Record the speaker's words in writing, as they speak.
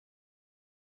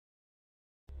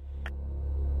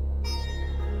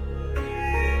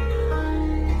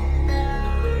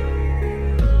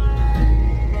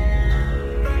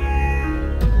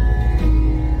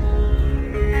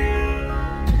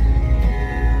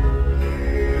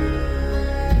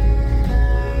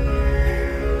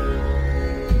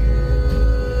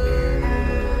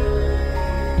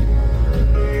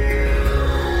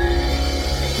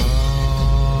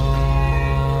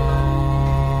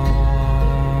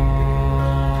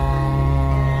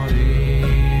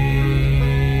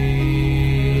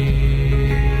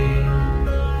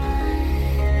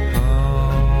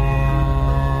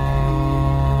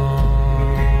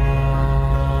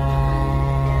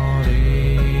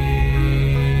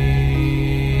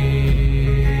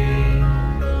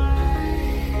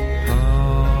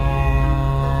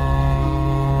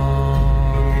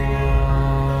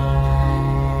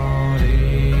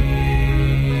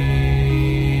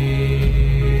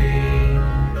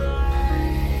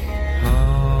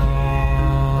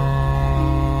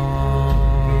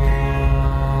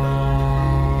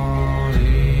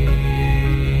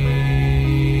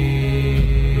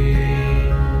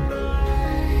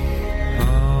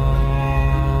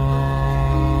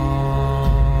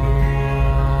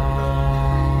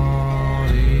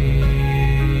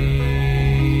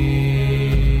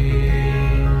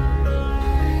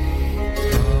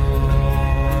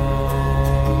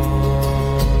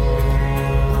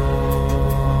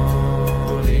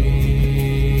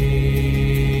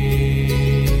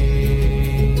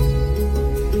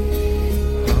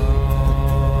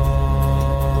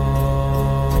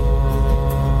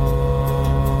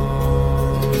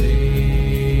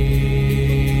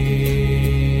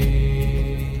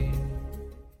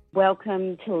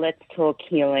welcome to Let's Talk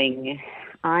Healing.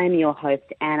 I'm your host,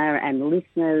 Anna, and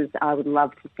listeners, I would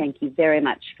love to thank you very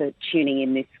much for tuning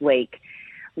in this week.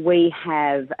 We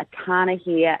have Ataana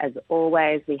here, as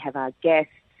always. We have our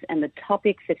guests, and the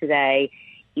topic for today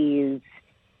is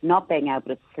not being able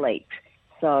to sleep.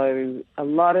 So a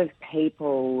lot of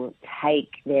people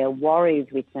take their worries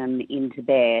with them into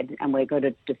bed, and we're going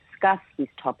to discuss this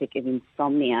topic of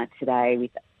insomnia today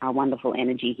with our wonderful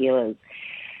energy healers.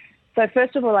 So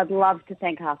first of all, I'd love to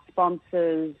thank our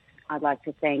sponsors. I'd like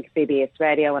to thank BBS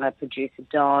Radio and our producer,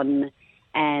 Don,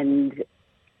 and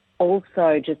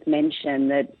also just mention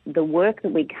that the work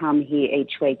that we come here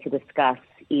each week to discuss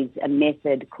is a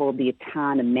method called the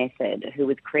Ataana Method, who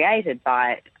was created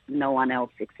by no one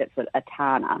else except for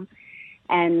Ataana.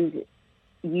 And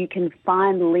you can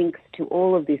find links to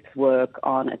all of this work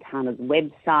on Ataana's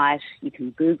website. You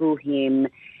can Google him.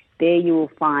 There you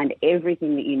will find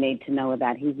everything that you need to know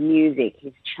about his music,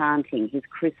 his chanting, his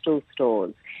crystal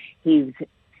stores, his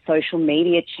social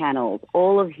media channels,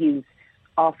 all of his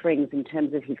offerings in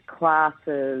terms of his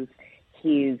classes,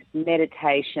 his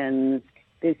meditations.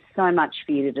 There's so much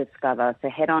for you to discover, so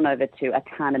head on over to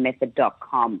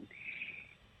ataanamethod.com.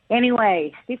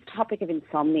 Anyway, this topic of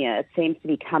insomnia seems to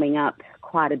be coming up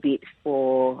quite a bit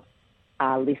for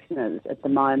our listeners at the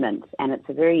moment, and it's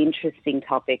a very interesting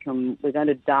topic, and we're going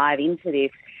to dive into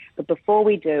this. But before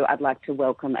we do, I'd like to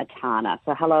welcome Ataana.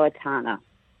 So hello, Ataana.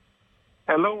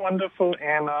 Hello, wonderful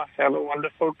Anna. Hello,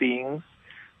 wonderful beings,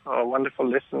 wonderful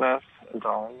listeners,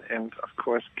 Dawn, and of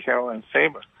course, Carole and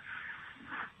Sabr.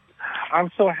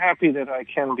 I'm so happy that I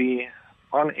can be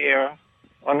on air,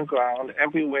 on ground,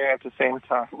 everywhere at the same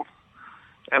time.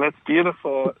 And it's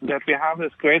beautiful that we have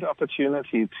this great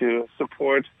opportunity to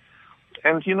support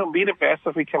and, be the best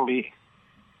that we can be.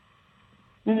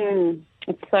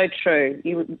 It's so true.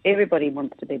 Everybody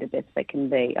wants to be the best they can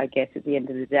be, I guess, at the end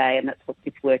of the day, and that's what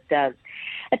this work does.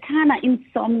 Ataana,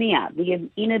 insomnia, the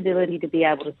inability to be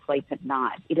able to sleep at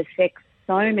night, it affects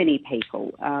so many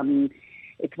people.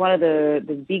 It's one of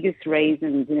the biggest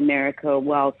reasons in America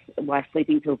why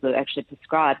sleeping pills are actually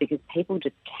prescribed, because people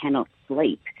just cannot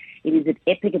sleep. It is at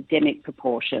epidemic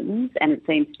proportions, and it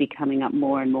seems to be coming up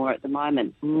more and more at the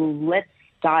moment. Let's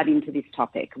dive into this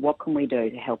topic. What can we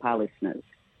do to help our listeners?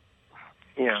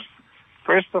 Yeah.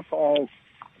 First of all,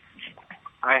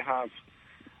 I have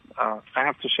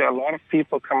to share a lot of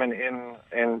people coming in,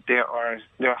 and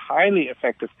they're highly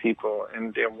effective people,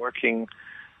 and they're working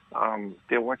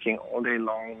all day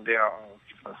long. They are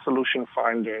solution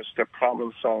finders, they're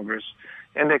problem solvers,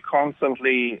 and they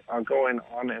constantly are going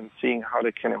on and seeing how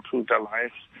they can improve their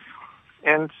lives.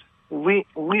 And we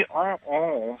are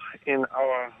all, in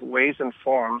our ways and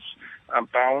forms,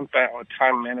 bound by our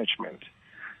time management.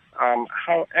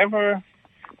 However,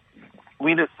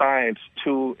 we decide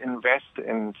to invest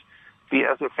and be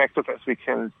as effective as we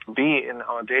can be in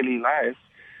our daily lives,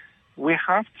 we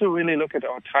have to really look at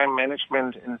our time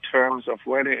management in terms of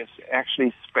where there is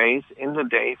actually space in the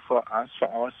day for us, for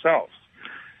ourselves.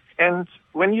 And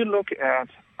when you look at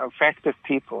effective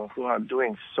people who are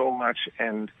doing so much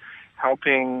and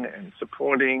helping and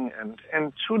supporting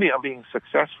and truly are being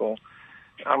successful,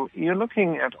 you're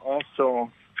looking at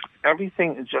also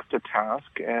everything is just a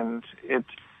task, and it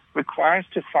requires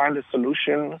to find a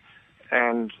solution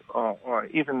and or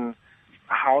even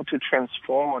how to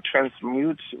transform or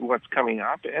transmute what's coming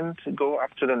up and to go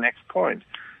up to the next point.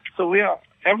 So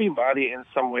everybody in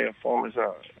some way or form is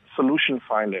a solution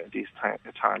finder at these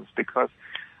times, because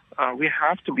we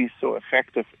have to be so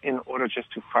effective in order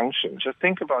just to function. Just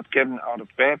think about getting out of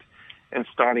bed and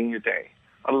starting your day.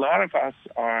 A lot of us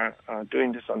are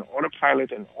doing this on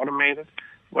autopilot and automated.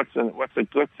 What's a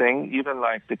good thing? Even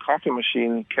like the coffee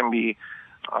machine can be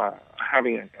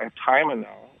having a timer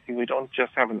now. We don't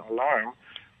just have an alarm.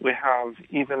 We have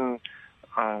even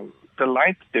the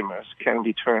light dimmers can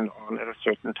be turned on at a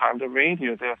certain time. The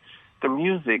radio, the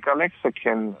music, Alexa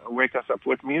can wake us up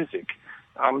with music.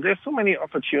 There's so many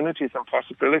opportunities and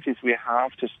possibilities we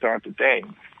have to start the day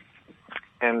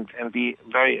and be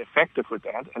very effective with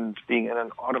that and being in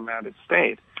an automated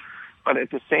state. But at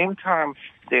the same time,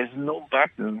 there's no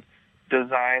button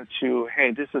designed to,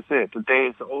 hey, this is it, the day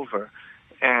is over,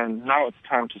 and now it's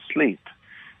time to sleep.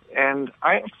 And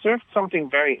I observed something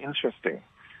very interesting.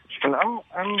 And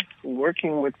I'm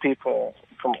working with people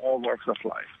from all walks of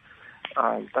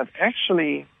life. But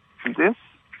actually, this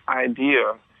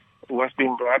idea was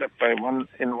being brought up in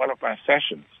one of my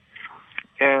sessions.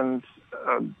 And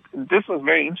this was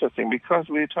very interesting because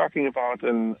we were talking about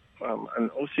an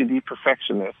OCD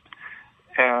perfectionist.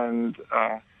 And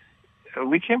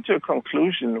we came to a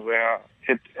conclusion where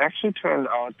it actually turned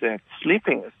out that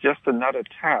sleeping is just another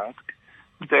task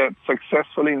that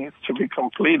successfully needs to be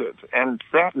completed. And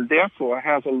that, therefore,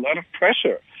 has a lot of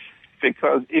pressure.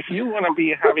 Because if you want to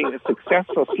be having a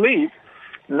successful sleep,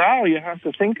 now you have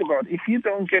to think about, if you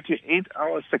don't get your 8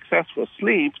 hours successful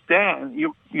sleep, then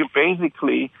you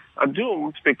basically are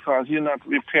doomed because you're not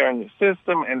repairing your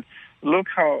system. And look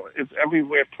how it's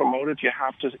everywhere promoted. You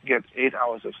have to get 8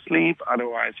 hours of sleep,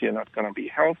 otherwise you're not going to be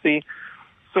healthy.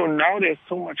 So now there's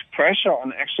so much pressure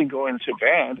on actually going to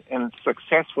bed and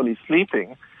successfully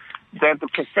sleeping that the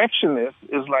perfectionist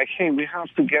is like, hey, we have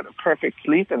to get a perfect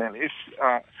sleep. And then if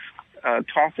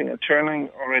tossing and turning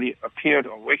already appeared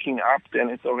or waking up, then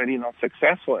it's already not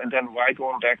successful. And then why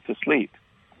going back to sleep?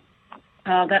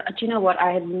 Do you know what?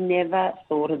 I had never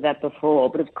thought of that before,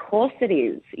 but of course it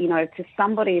is. You know, to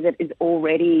somebody that is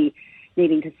already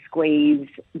needing to squeeze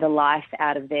the life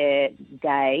out of their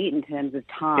day in terms of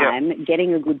time,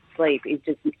 getting a good sleep is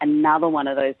just another one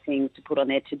of those things to put on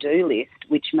their to-do list,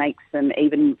 which makes them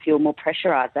even feel more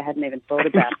pressurized. I hadn't even thought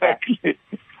about that.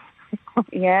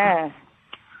 Yeah.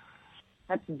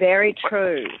 That's very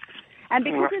true. And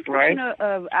because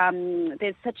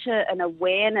there's such an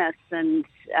awareness and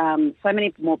so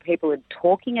many more people are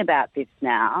talking about this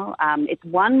now, it's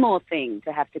one more thing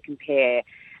to have to compare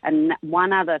and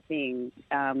one other thing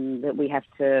that we have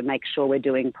to make sure we're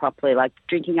doing properly, like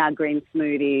drinking our green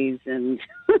smoothies and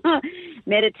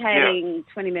meditating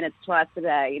 20 minutes twice a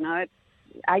day. You know,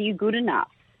 are you good enough?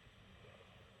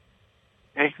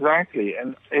 Exactly.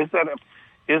 And is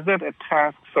that a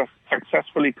task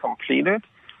successfully completed?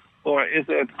 Or is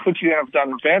it, could you have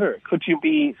done better? Could you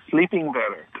be sleeping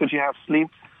better? Could you have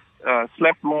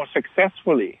slept more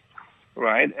successfully,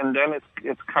 right? And then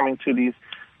it's coming to these.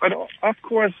 But of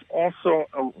course, also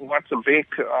what's a big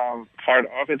part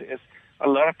of it is a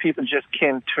lot of people just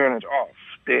can't turn it off.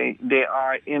 They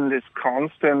are in this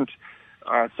constant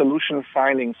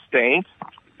solution-finding state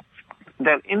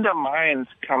that in their minds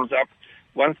comes up.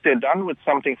 Once they're done with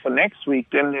something for next week,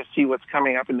 then they see what's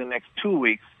coming up in the next 2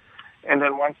 weeks. And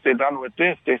then once they're done with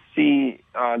this, they see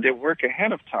their work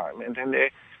ahead of time. And then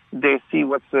they see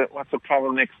what's the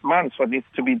problem next month, what needs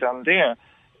to be done there.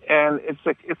 And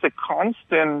it's a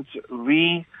constant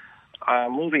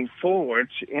moving forward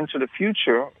into the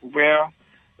future where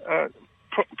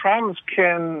problems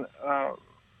can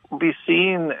be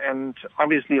seen and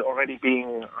obviously already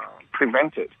being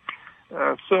prevented.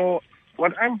 So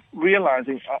what I'm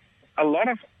realizing, a lot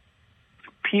of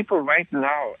people right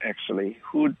now actually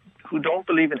who don't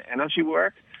believe in energy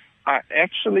work are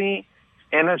actually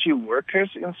energy workers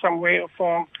in some way or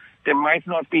form. They might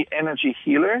not be energy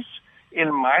healers.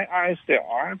 In my eyes, they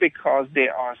are, because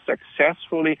they're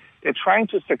trying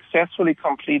to successfully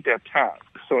complete their task.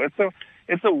 So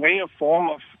it's a way, a form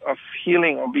of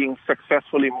healing or being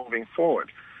successfully moving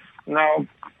forward. Now,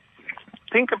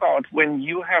 think about when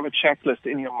you have a checklist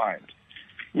in your mind.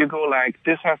 You go like,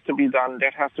 this has to be done,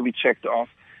 that has to be checked off.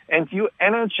 And you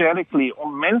energetically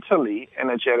or mentally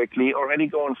energetically already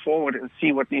going forward and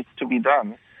see what needs to be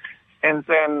done. And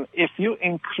then if you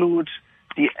include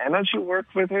the energy work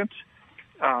with it,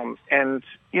 and,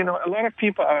 you know, a lot of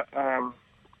people are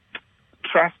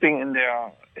trusting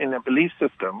in their belief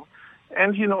system.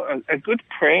 And, you know, a good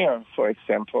prayer, for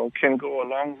example, can go a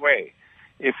long way.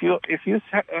 If you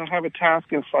have a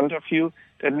task in front of you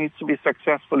that needs to be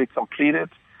successfully completed,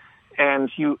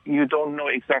 and you don't know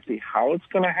exactly how it's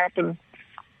going to happen,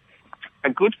 a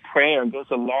good prayer goes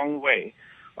a long way.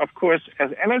 Of course,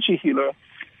 as energy healer,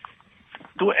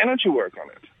 do energy work on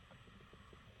it.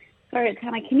 Sorry,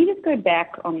 Ataana, can you just go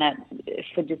back on that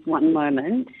for just one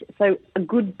moment? So a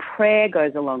good prayer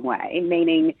goes a long way,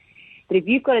 meaning that if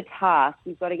you've got a task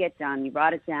you've got to get done, you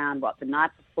write it down, the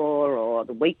night before or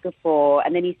the week before,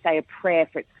 and then you say a prayer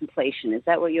for its completion. Is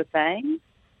that what you're saying?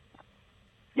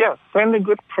 Yes, send a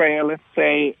good prayer. Let's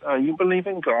say you believe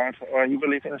in God or you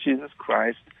believe in Jesus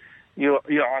Christ. You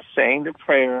are saying the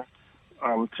prayer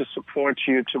to support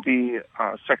you to be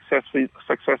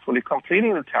successfully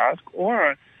completing the task,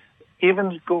 or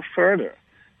even go further.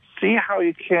 See how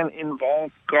you can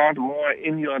involve God more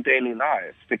in your daily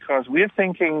life, because we're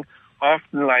thinking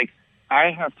often like,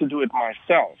 I have to do it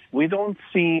myself. We don't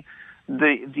see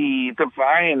the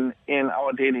divine in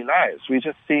our daily lives. We're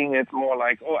just seeing it more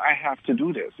like, oh, I have to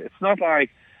do this. It's not like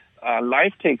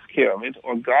life takes care of it,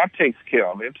 or God takes care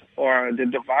of it, or the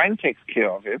divine takes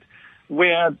care of it,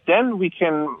 where then we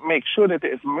can make sure that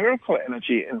there is miracle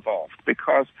energy involved.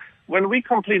 Because when we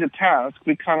complete a task,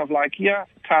 we kind of like,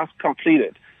 task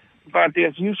completed. But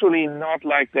there's usually not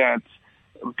like that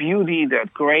beauty,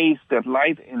 that grace, that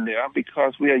light in there,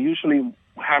 because we are usually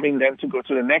having then to go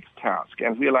to the next task.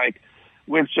 And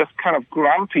we're just kind of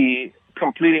grumpy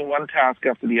completing one task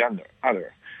after the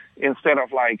other. instead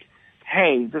of like,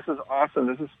 hey, this is awesome.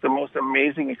 This is the most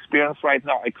amazing experience right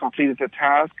now. I completed the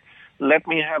task. Let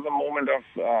me have a moment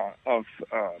of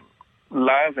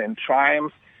love and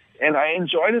triumph. And I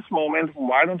enjoy this moment.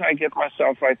 Why don't I get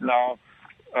myself right now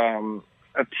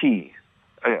a tea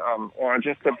or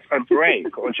just a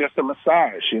break or just a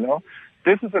massage, you know?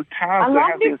 This is a task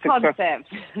that has been concept.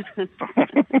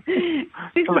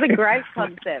 This is a great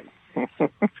concept.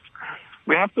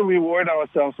 We have to reward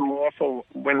ourselves more for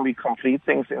when we complete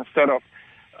things instead of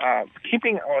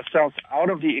keeping ourselves out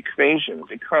of the equation,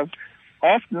 because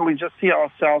often we just see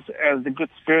ourselves as the good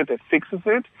spirit that fixes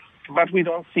it, but we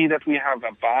don't see that we have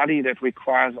a body that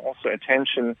requires also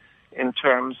attention in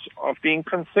terms of being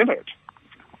considered.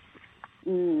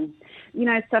 You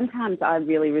know, sometimes I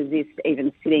really resist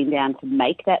even sitting down to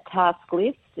make that task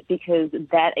list, because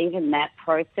that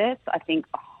process, I think,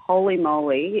 holy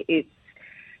moly,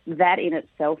 that in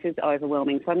itself is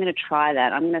overwhelming. So I'm going to try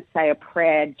that. I'm going to say a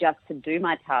prayer just to do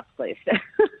my task list. And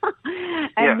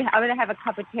I'm going to have a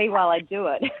cup of tea while I do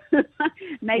it.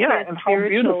 Make it a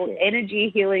spiritual, energy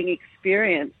healing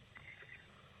experience.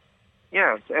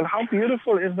 Yes, and how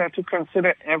beautiful is that to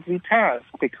consider every task,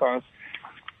 because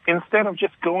instead of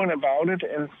just going about it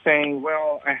and saying,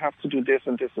 well, I have to do this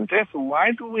and this and this,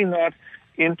 why do we not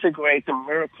integrate the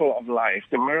miracle of life,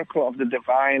 the miracle of the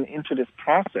divine into this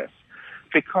process?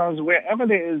 Because wherever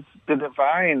there is the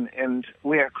divine and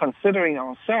we are considering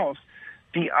ourselves,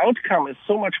 the outcome is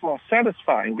so much more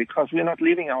satisfying because we're not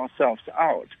leaving ourselves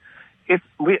out.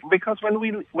 Because when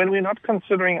we're not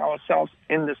considering ourselves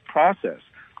in this process,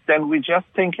 then we're just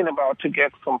thinking about to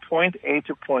get from point A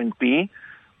to point B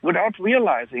without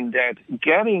realizing that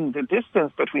getting the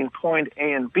distance between point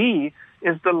A and B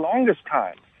is the longest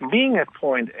time. Being at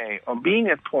point A or being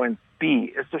at point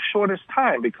B is the shortest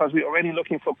time because we're already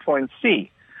looking for point C.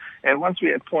 And once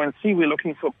we're at point C, we're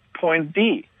looking for point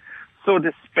D. So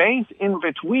the space in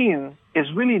between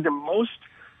is really the most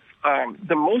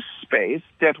space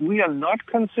that we are not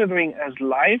considering as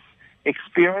life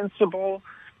experienceable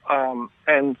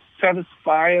and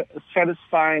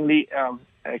satisfyingly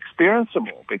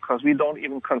experienceable, because we don't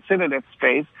even consider that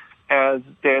space as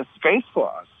there's space for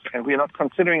us, and we're not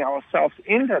considering ourselves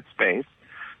in that space.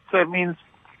 So it means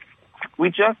we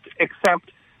just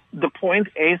accept the point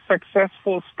A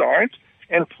successful start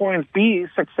and point B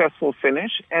successful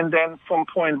finish, and then from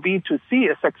point B to C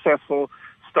a successful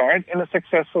start and a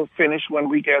successful finish when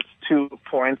we get to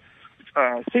point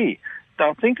C.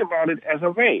 Now think about it as a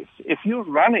race. If you're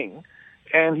running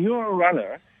and you're a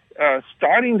runner,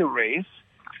 starting the race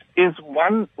is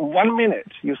one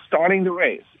minute. You're starting the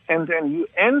race, and then you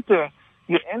end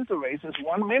the race is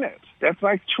 1 minute. That's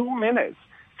like 2 minutes.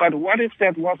 But what if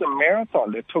that was a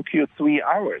marathon that took you 3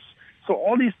 hours? So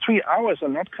all these 3 hours are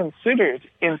not considered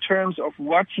in terms of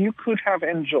what you could have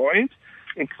enjoyed,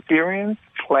 experienced,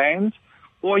 planned,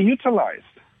 or utilized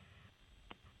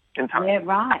in time. Yeah,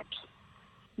 right.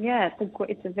 Yeah,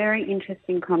 it's a very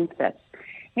interesting concept.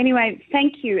 Anyway,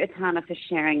 thank you, Ataana, for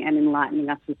sharing and enlightening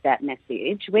us with that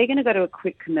message. We're going to go to a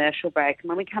quick commercial break, and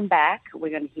when we come back, we're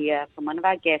going to hear from one of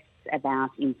our guests about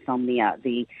insomnia,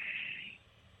 the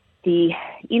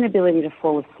inability to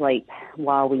fall asleep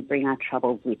while we bring our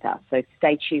troubles with us. So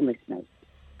stay tuned, listeners.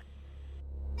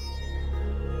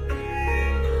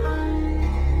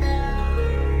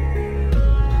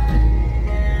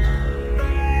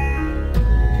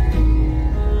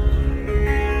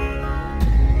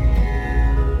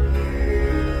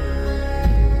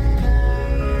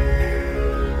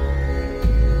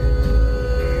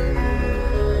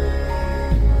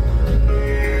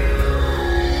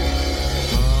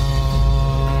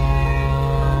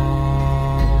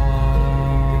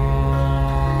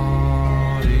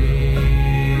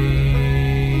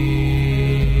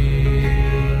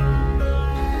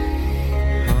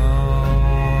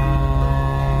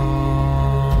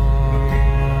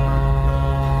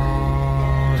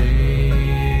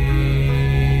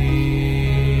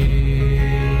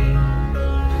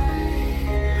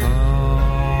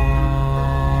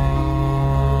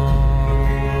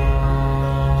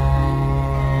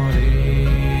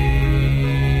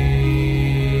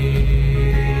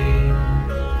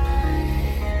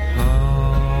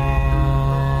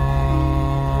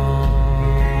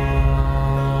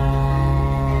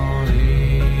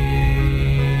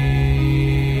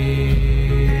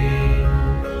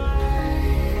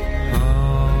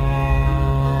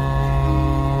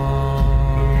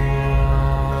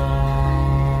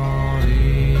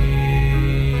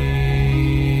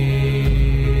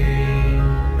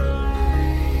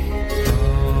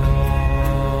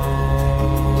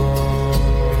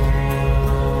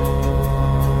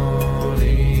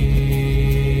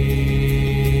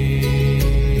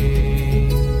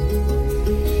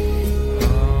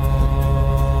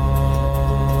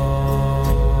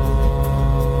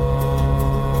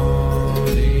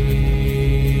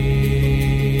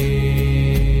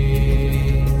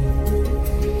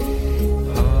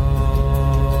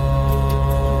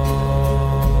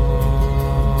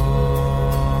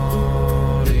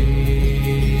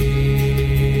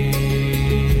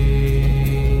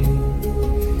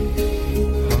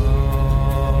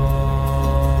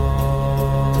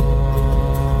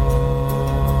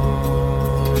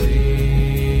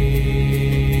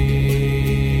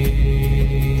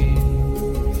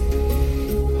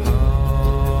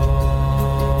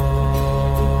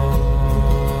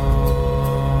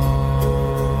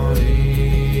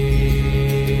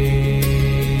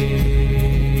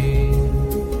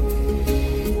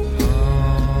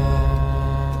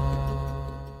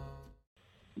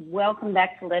 Welcome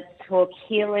back to Let's Talk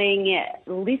Healing.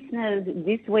 Listeners,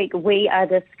 this week we are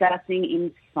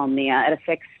discussing insomnia. It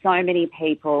affects so many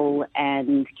people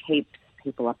and keeps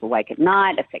people up awake at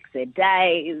night, affects their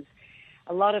days.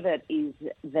 A lot of it is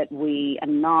that we are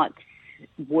not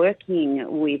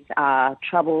working with our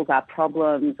troubles, our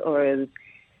problems, or as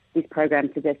this program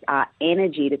suggests, our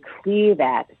energy to clear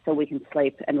that so we can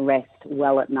sleep and rest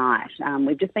well at night.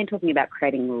 We've just been talking about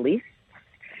creating lists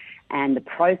and the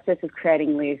process of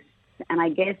creating lists, and I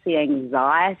guess the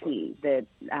anxiety that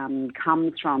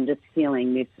comes from just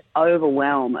feeling this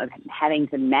overwhelm of having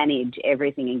to manage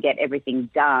everything and get everything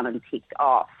done and ticked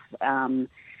off,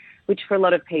 which for a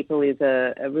lot of people is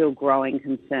a real growing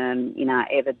concern in our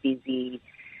ever busy,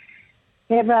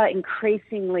 ever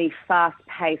increasingly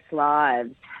fast-paced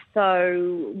lives.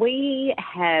 So we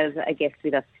have a guest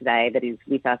with us today that is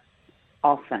with us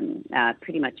often,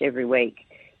 pretty much every week,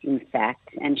 in fact,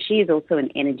 and she is also an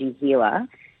energy healer.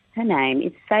 Her name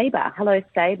is Sabr. Hello,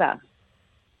 Sabr.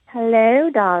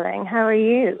 Hello, darling. How are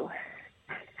you?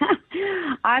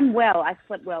 I'm well. I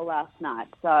slept well last night,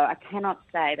 so I cannot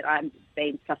say that I've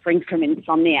been suffering from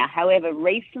insomnia. However,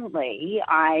 recently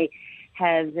I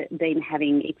have been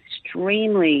having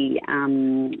extremely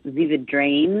vivid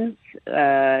dreams,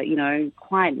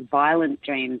 quite violent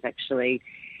dreams, actually.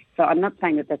 So I'm not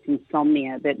saying that that's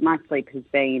insomnia, but my sleep has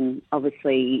been,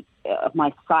 obviously,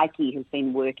 my psyche has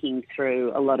been working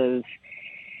through a lot of,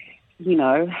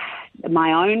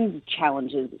 my own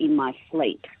challenges in my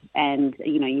sleep. And,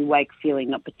 you wake feeling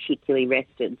not particularly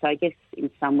rested. So I guess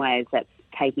in some ways that's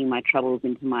taking my troubles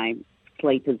into my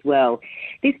sleep as well.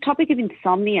 This topic of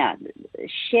insomnia,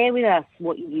 share with us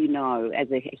what you know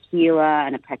as a healer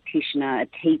and a practitioner, a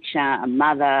teacher, a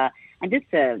mother, and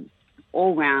just a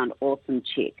all-round awesome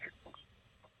chick.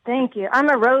 Thank you. I'm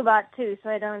a robot, too, so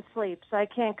I don't sleep, so I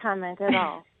can't comment at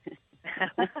all.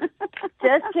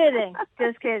 Just kidding.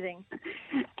 Just kidding.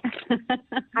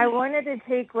 I wanted to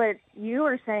take what you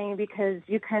were saying because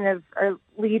you kind of are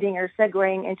leading or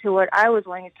segueing into what I was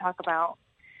wanting to talk about.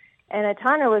 And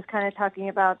Ataana was kind of talking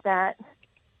about that,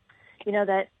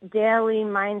 that daily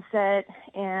mindset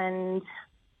and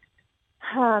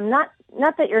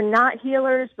not that you're not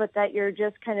healers, but that you're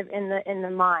just kind of in the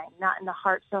mind, not in the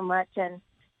heart so much, and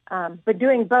but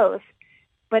doing both.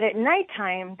 But at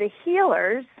nighttime, the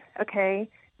healers, okay,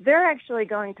 they're actually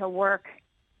going to work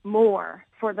more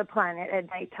for the planet at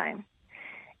nighttime.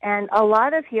 And a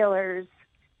lot of healers,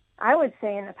 I would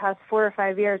say in the past 4 or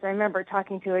 5 years, I remember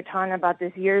talking to Ataana about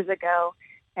this years ago,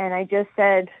 and I just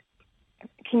said,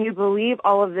 can you believe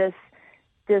all of this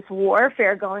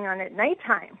warfare going on at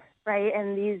nighttime, right?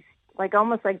 And these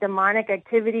almost like demonic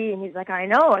activity. And he's like, I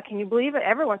know. Can you believe it?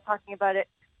 Everyone's talking about it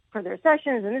for their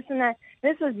sessions and this and that.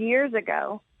 This was years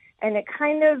ago. And it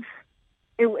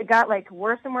got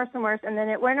worse and worse and worse. And then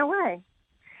it went away.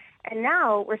 And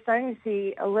now we're starting to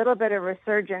see a little bit of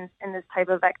resurgence in this type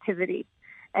of activity.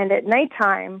 And at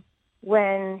nighttime,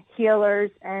 when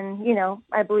healers, and,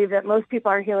 I believe that most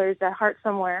people are healers at heart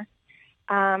somewhere,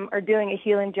 are doing a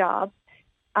healing job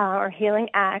or healing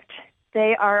act,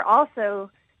 they are also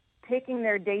taking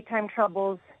their daytime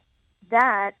troubles,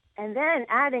 and then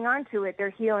adding on to it, they're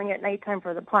healing at nighttime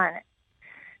for the planet.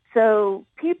 So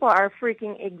people are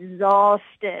freaking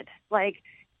exhausted.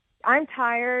 I'm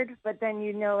tired, but then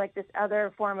this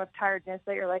other form of tiredness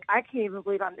that you're like, I can't even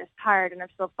believe I'm this tired and I'm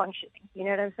still functioning. You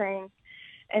know what I'm saying?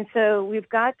 And so we've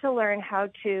got to learn how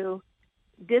to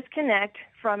disconnect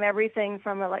from everything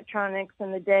from electronics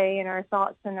and the day and our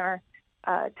thoughts and our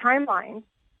timelines.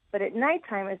 But at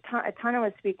nighttime, as Ataana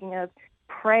was speaking of,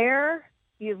 prayer,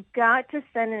 you've got to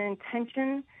set an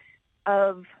intention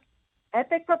of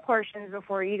epic proportions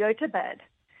before you go to bed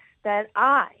that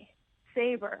I,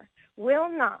 Sabr, will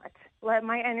not let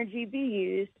my energy be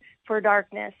used for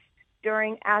darkness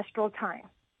during astral time.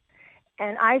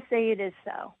 And I say it is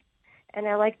so. And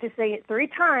I like to say it 3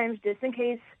 times just in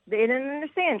case they didn't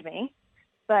understand me.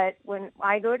 But when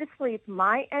I go to sleep,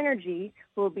 my energy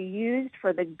will be used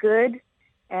for the good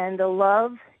and the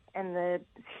love and the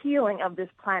healing of this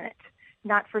planet,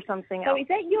 not for something else. So is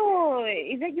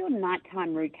that your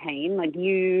nighttime routine?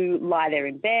 You lie there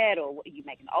in bed, or you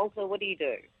make an altar? What do you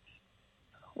do?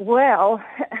 Well,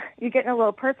 you're getting a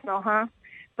little personal, huh?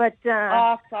 But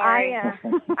sorry.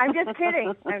 I'm just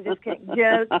kidding. I'm just kidding.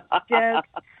 Joke.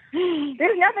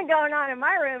 There's nothing going on in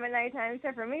my room at nighttime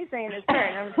except for me saying this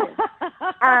prayer. No,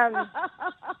 I'm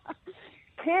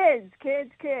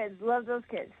kidding. Kids. Love those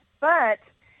kids. But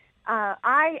as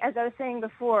I was saying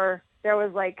before, there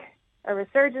was a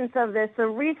resurgence of this. So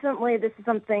recently, this is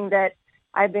something that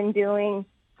I've been doing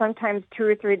sometimes 2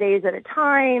 or 3 days at a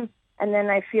time. And then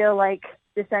I feel like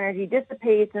this energy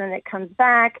dissipates and then it comes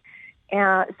back.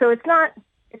 So it's not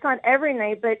every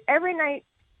night, but every night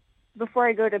before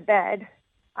I go to bed,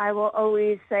 I will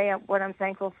always say what I'm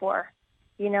thankful for,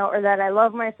 you know, or that I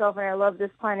love myself and I love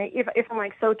this planet. If I'm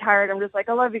like so tired, I'm just like,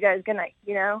 I love you guys, good night,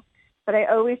 you know. But I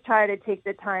always try to take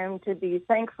the time to be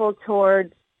thankful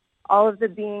towards all of the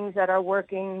beings that are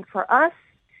working for us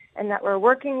and that we're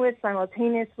working with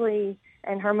simultaneously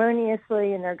and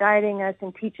harmoniously, and they're guiding us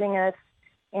and teaching us.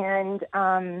 And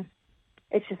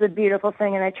it's just a beautiful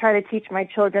thing. And I try to teach my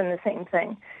children the same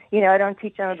thing. You know, I don't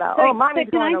teach them about, mommy's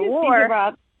going to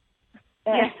war.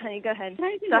 Yes, honey, go ahead.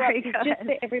 Sorry, go ahead.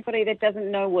 For everybody that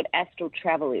doesn't know what astral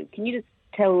travel is, can you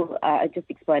just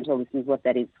explain to our listeners what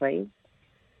that is, please?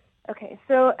 Okay,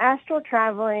 so astral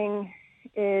traveling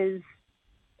is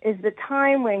the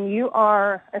time when you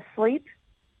are asleep.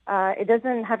 It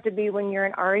doesn't have to be when you're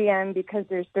in REM because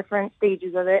there's different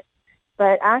stages of it.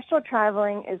 But astral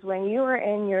traveling is when you are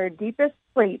in your deepest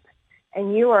sleep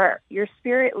and your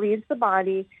spirit leaves the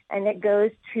body and it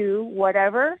goes to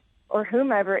whatever or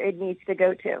whomever it needs to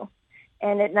go to.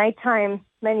 And at nighttime,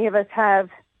 many of us have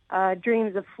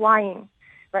dreams of flying,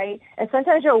 right? And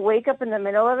sometimes you'll wake up in the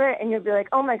middle of it and you'll be like,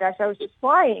 oh my gosh, I was just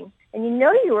flying. And you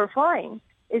know you were flying.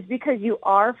 It's because you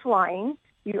are flying.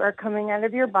 You are coming out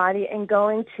of your body and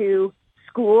going to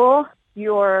school,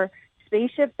 your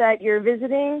spaceship that you're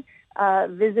visiting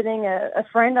a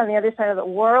friend on the other side of the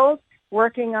world,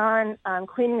 working on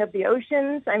cleaning up the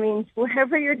oceans. I mean,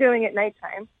 whatever you're doing at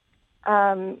nighttime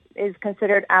is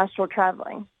considered astral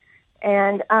traveling.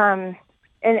 And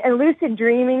lucid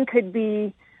dreaming could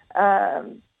be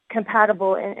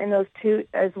compatible in those two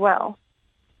as well.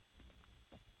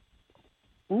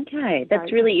 Okay,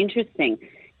 that's really interesting.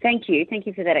 Thank you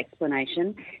for that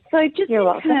explanation. So just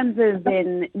in terms of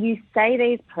then, you say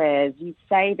these prayers, you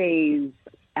say these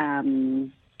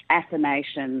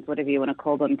affirmations, whatever you want to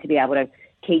call them, to be able to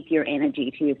keep your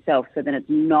energy to yourself so that it's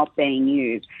not being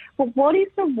used. But what is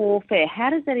the warfare? How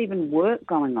does that even work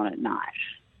going on at night?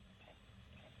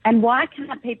 And why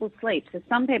can't people sleep? So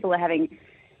some people are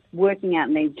working out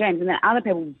in these dreams, and then other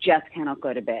people just cannot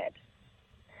go to bed.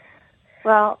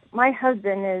 Well, my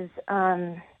husband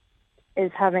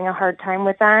is having a hard time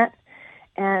with that.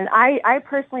 And I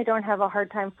personally don't have a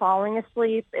hard time falling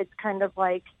asleep. It's kind of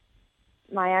like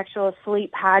my actual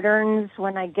sleep patterns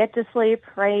when I get to sleep,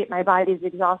 right? My body's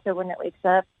exhausted when it wakes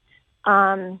up.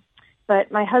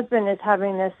 But my husband is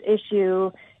having this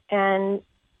issue, and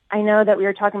I know that we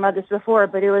were talking about this before,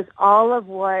 but it was all of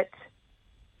what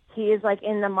he is like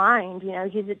in the mind. You know,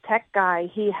 he's a tech guy.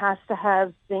 He has to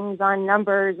have things on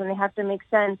numbers and they have to make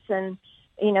sense. And,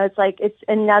 you know, it's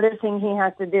another thing he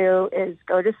has to do is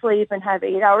go to sleep and have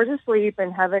 8 hours of sleep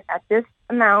and have it at this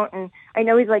amount. And I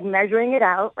know he's like measuring it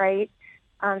out, right?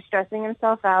 Stressing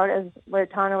himself out, as what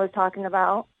Ataana was talking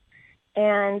about.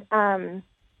 And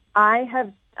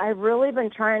I've really been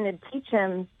trying to teach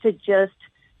him to just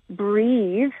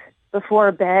breathe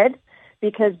before bed,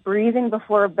 because breathing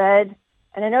before bed,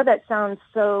 and I know that sounds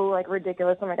so like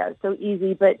ridiculous. Oh my God, it's so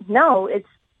easy, but no,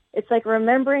 it's like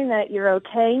remembering that you're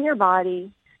okay in your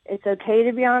body. It's okay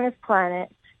to be on this planet.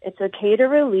 It's okay to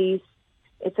release.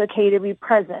 It's okay to be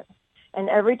present. And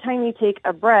every time you take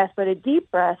a breath, but a deep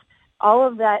breath, all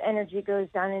of that energy goes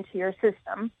down into your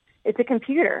system. It's a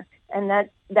computer, and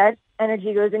that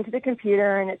energy goes into the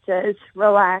computer, and it says,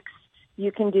 relax,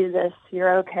 you can do this,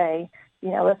 you're okay, you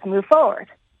know, let's move forward.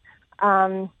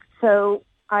 So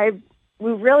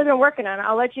we've really been working on it.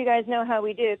 I'll let you guys know how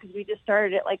we do, because we just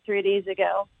started it like 3 days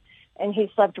ago, and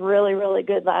he slept really, really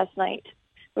good last night,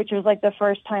 which was like the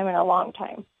first time in a long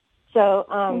time. So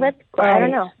that's great. I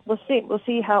don't know. We'll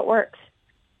see how it works.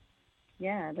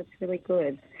 Yeah, that's really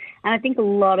good. And I think a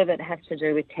lot of it has to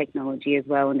do with technology as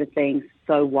well, and just being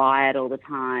so wired all the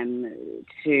time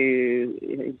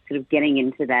to sort of getting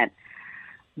into that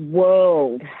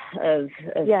world of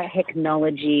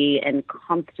technology and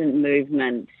constant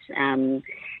movement. You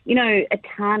know,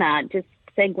 Ataana, just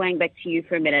segueing back to you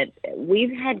for a minute,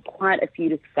 we've had quite a few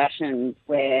discussions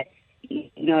where,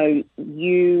 you know,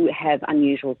 you have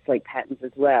unusual sleep patterns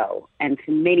as well. And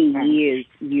for many years,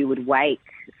 you would wake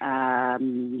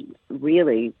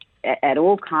really at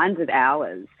all kinds of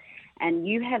hours. And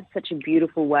you have such a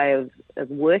beautiful way of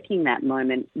working that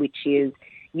moment, which is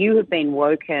you have been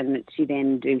woken to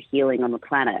then do healing on the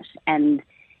planet. And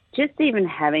just even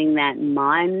having that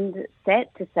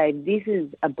mindset to say, this is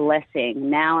a blessing,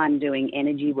 now I'm doing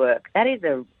energy work,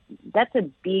 that's a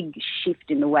big shift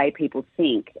in the way people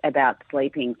think about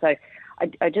sleeping. So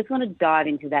I just want to dive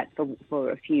into that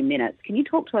for a few minutes. Can you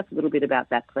talk to us a little bit about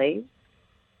that, please?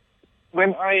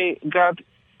 When I got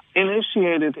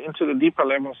initiated into the deeper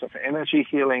levels of energy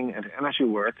healing and energy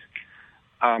work,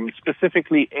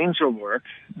 specifically angel work,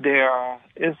 there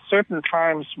is certain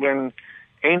times when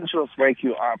angels wake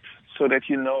you up so that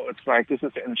you know it's like this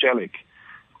is angelic.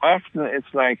 Often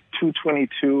it's like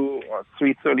 2:22 or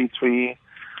 3:33,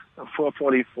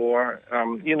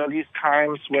 4:44. These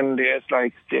times when there's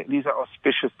like these are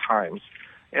auspicious times,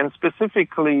 and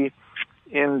specifically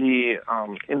in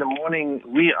the morning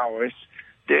wee hours,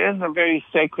 there is a very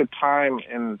sacred time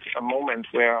and a moment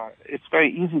where it's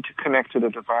very easy to connect to the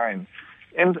divine.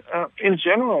 And in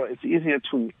general, it's easier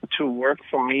to work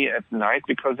for me at night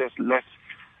because there's less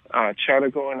chatter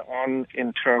going on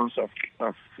in terms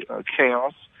of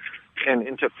chaos and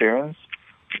interference.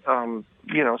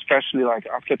 Especially like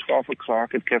after 12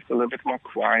 o'clock, it gets a little bit more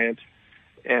quiet.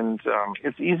 And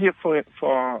it's easier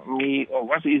for me, or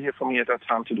was easier for me at that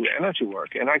time to do energy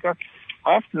work. And I got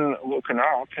often woken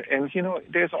up, and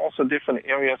there's also different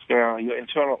areas where your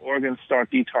internal organs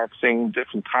start detoxing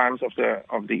different times of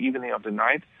the evening, of the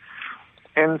night.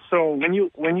 And so when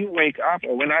you wake up,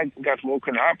 or when I got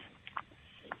woken up,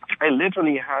 I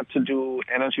literally had to do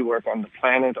energy work on the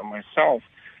planet, on myself,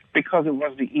 because it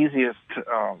was the easiest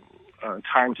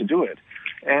time to do it.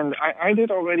 And I did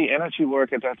already energy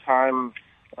work at that time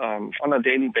on a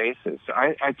daily basis.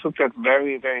 I took that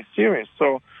very, very serious.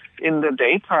 So in the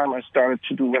daytime, I started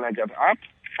to do, when I got up,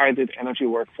 I did energy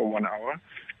work for 1 hour.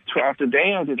 Throughout the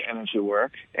day, I did energy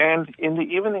work. And in the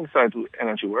evenings, I do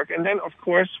energy work. And then, of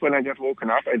course, when I got woken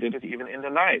up, I did it even in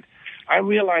the night. I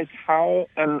realized how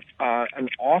an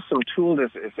awesome tool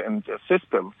this is and the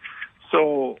system.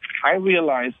 So I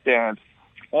realized that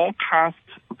all past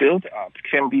build-up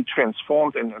can be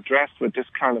transformed and addressed with this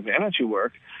kind of energy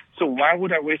work. So why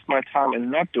would I waste my time in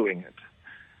not doing it?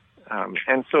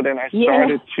 And so then I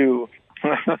started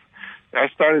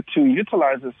to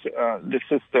utilize the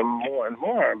system more and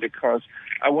more because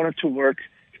I wanted to work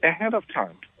ahead of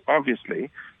time, obviously,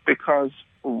 because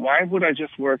why would I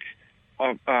just work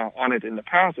on it in the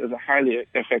past as a highly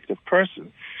effective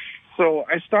person? So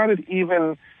I started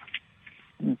even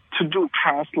to do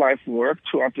past life work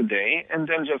throughout the day, and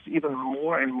then just even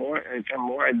more and more and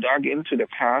more I dug into the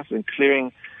past and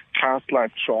clearing past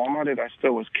life trauma that I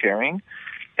still was carrying.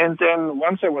 And then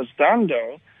once I was done,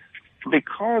 though,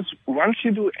 because once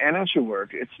you do energy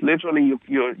work, it's literally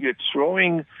you're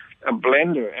throwing a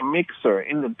blender, a mixer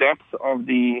in the depths of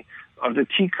the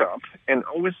teacup, and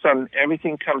all of a sudden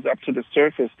everything comes up to the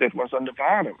surface that was on the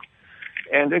bottom.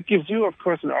 And that gives you, of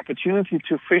course, an opportunity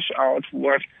to fish out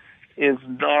what is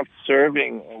not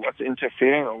serving or what's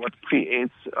interfering or what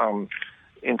creates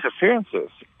interferences.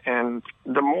 And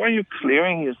the more you're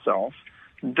clearing yourself,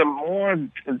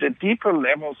 the deeper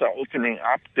levels are opening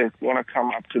up that want to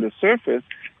come up to the surface,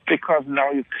 because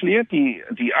now you cleared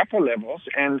the upper levels,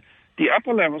 and the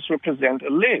upper levels represent a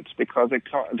lid because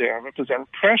they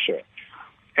represent pressure.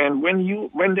 And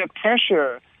when that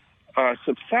pressure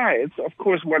subsides, of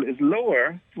course, what is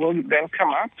lower will then come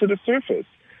up to the surface.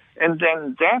 And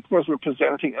then that was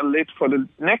representing a lid for the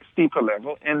next deeper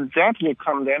level, and that will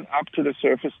come then up to the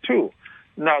surface too.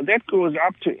 Now that goes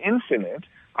up to infinite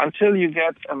until you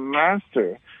get a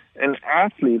master, an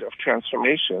athlete of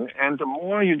transformation. And the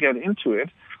more you get into it,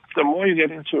 the more you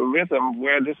get into a rhythm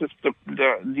where this is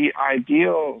the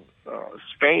ideal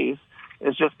space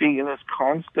is just being in this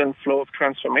constant flow of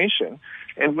transformation.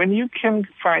 And when you can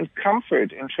find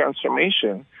comfort in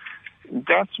transformation,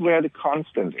 that's where the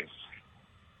constant is.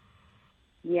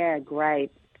 Yeah, great.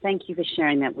 Thank you for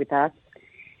sharing that with us.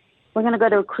 We're going to go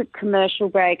to a quick commercial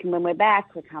break, and when we're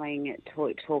back, we're coming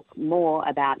to talk more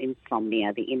about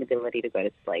insomnia, the inability to go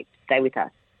to sleep. Stay with us.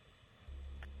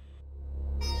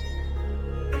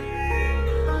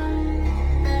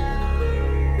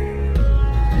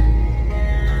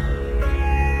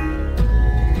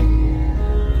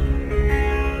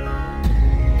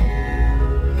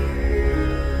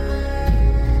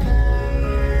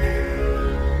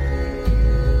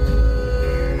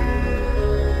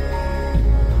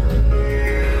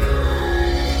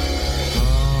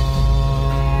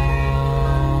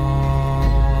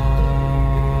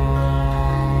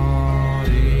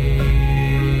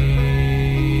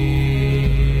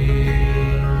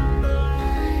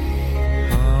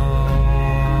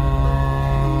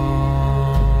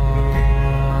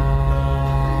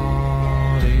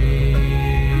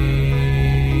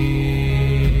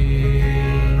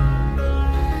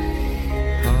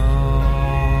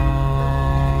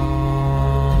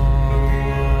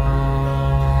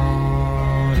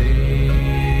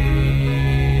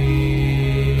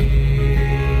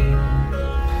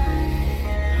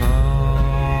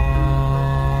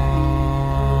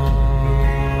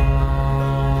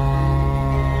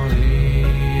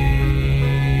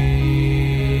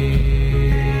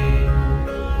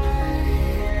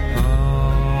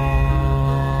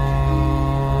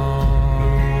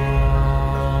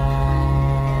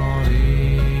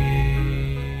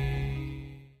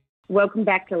 welcome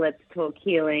back to Let's Talk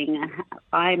Healing.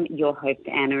 I'm your host,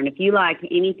 Anna, and if you like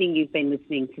anything you've been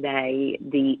listening today,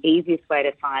 the easiest way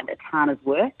to find Ataana's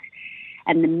work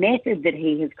and the method that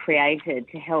he has created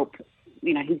to help,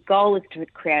 his goal is to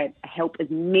help as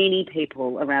many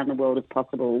people around the world as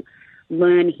possible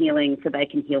learn healing so they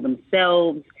can heal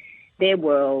themselves, their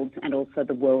world, and also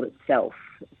the world itself.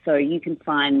 So you can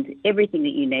find everything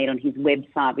that you need on his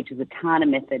website, which is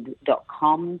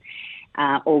ataanamethod.com,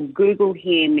 or Google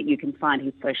him. You can find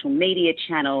his social media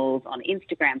channels on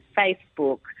Instagram,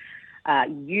 Facebook,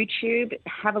 YouTube.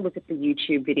 Have a look at the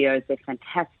YouTube videos. They're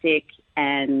fantastic.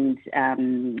 And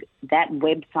that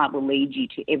website will lead you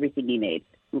to everything you need.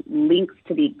 Links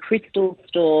to the crystal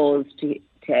stores, to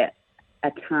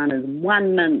Ataana's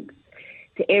 1 month,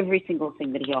 to every single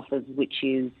thing that he offers, which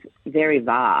is very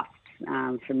vast,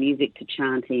 from music to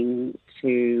chanting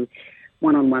to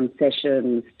one-on-one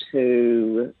sessions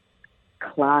to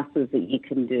classes that you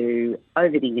can do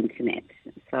over the internet.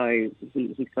 So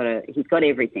he's got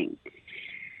everything.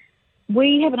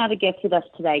 We have another guest with us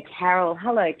today, Carole.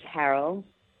 Hello, Carole.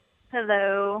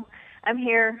 Hello. I'm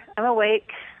here. I'm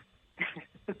awake.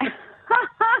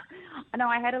 I know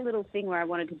I had a little thing where I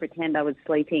wanted to pretend I was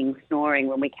sleeping, snoring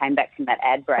when we came back from that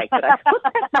ad break, but I thought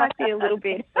that might be a little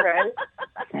bit, right?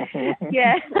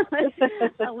 Yeah,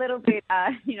 a little bit,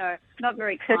 not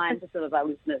very kind to sort of our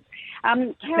listeners.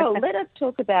 Carole, let us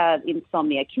talk about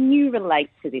insomnia. Can you relate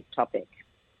to this topic?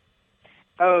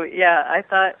 Oh, yeah. I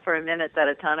thought for a minute that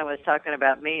Ataana was talking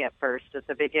about me at first, at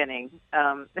the beginning.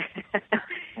 Back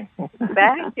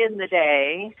in the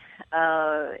day,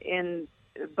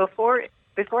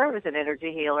 before I was an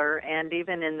energy healer, and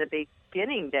even in the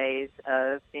beginning days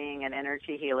of being an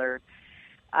energy healer,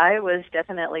 I was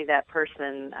definitely that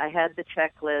person. I had the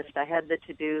checklist. I had the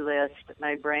to-do list.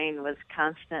 My brain was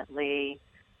constantly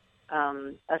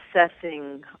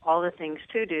assessing all the things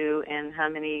to do and how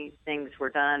many things were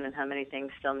done and how many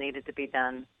things still needed to be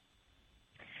done.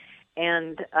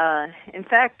 And in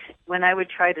fact, when I would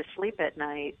try to sleep at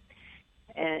night,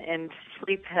 and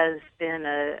sleep has been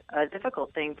a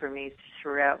difficult thing for me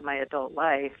throughout my adult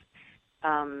life,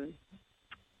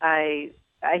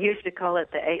 I used to call it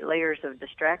the 8 layers of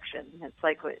distraction. It's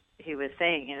like what he was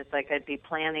saying. It's like I'd be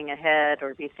planning ahead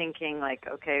or be thinking like,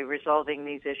 okay, resolving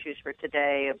these issues for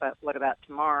today, but what about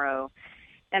tomorrow?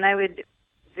 And I would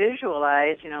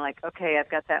visualize, like, okay,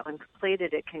 I've got that one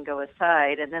completed. It can go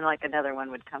aside. And then like another one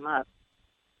would come up.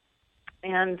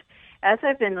 And as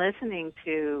I've been listening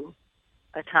to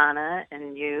Ataana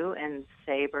and you and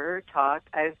Sabr talk,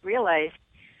 I've realized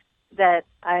that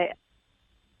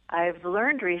I've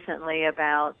learned recently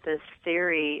about this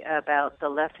theory about the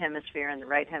left hemisphere and the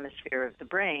right hemisphere of the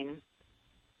brain,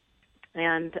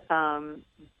 and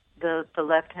the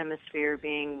left hemisphere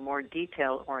being more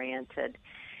detail-oriented.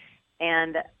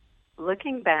 And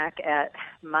looking back at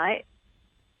my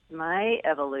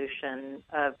evolution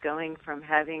of going from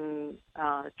having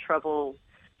trouble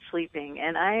sleeping,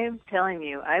 and I'm telling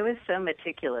you, I was so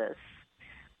meticulous.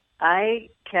 I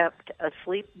kept a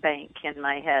sleep bank in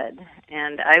my head,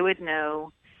 and I would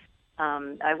know,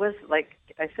 I was like,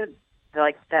 I said,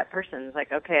 like that person's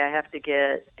like, okay, I have to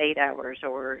get 8 hours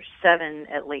or 7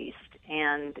 at least,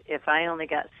 and if I only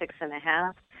got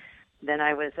 6.5, then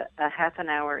I was a half an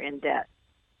hour in debt.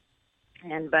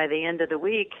 And by the end of the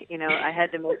week, I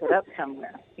had to make it up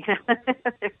somewhere.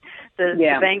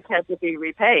 The bank had to be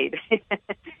repaid.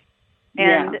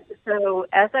 And so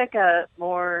as I got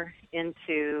more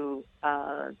into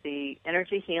the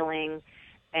energy healing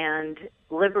and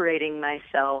liberating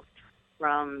myself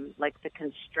from like the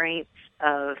constraints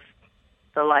of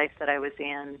the life that I was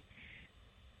in,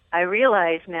 I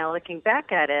realize now looking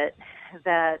back at it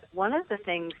that one of the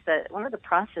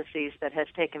processes that has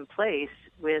taken place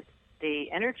with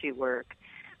the energy work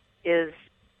is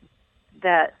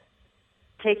that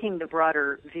taking the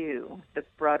broader view, the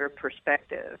broader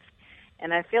perspective.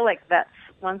 And I feel like that's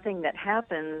one thing that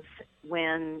happens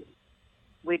when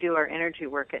we do our energy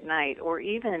work at night, or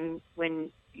even when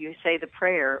you say the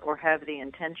prayer or have the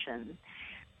intention.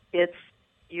 It's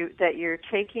that you're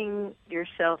taking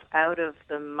yourself out of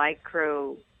the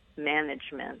micro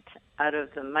management, out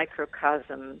of the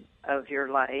microcosm of your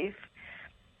life,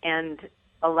 and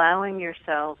allowing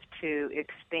yourself to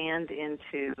expand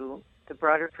into the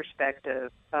broader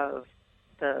perspective of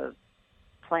the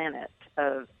planet,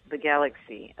 of the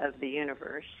galaxy, of the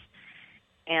universe.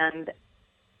 And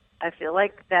I feel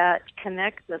like that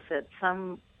connects us in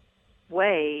some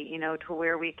way, to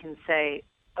where we can say,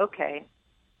 okay,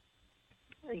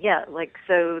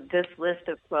 so this list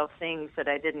of 12 things that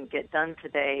I didn't get done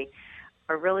today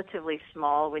are relatively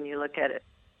small when you look at it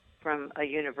from a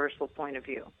universal point of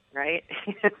view, right?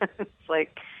 It's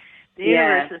like the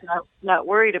universe is not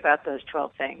worried about those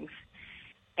 12 things.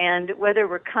 And whether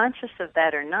we're conscious of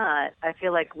that or not, I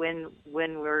feel like when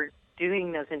we're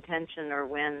doing those intention, or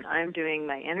when I'm doing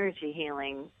my energy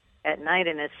healing at night,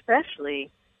 and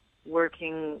especially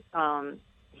working,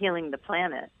 healing the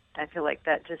planet, I feel like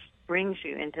that just brings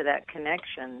you into that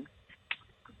connection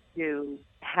to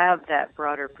have that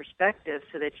broader perspective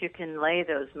so that you can lay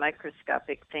those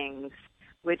microscopic things,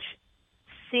 which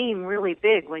seem really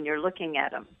big when you're looking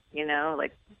at them, you know,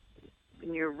 like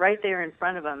when you're right there in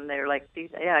front of them, they're like,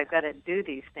 I've got to do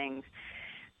these things.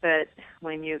 But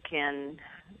when you can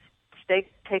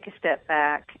take a step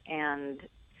back and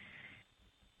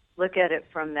look at it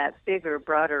from that bigger,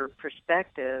 broader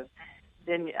perspective,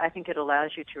 then I think it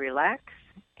allows you to relax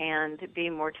and be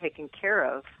more taken care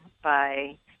of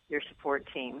by your support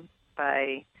team,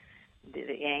 by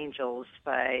the angels,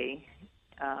 by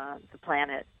the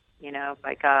planet, you know,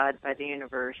 by God, by the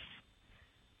universe.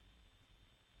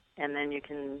 And then you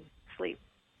can sleep.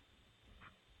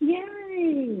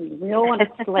 Yay! We all want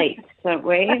to sleep, don't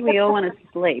we? We all want to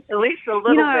sleep. At least a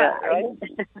little bit,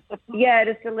 right? Yeah,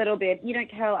 just a little bit. You know,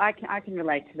 Carole, I can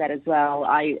relate to that as well.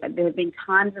 There have been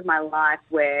times in my life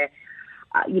where,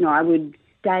 I would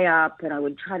stay up and I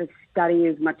would try to study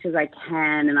as much as I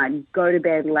can, and I'd go to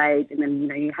bed late, and then,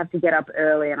 you have to get up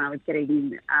early, and I was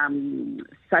getting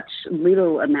such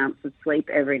little amounts of sleep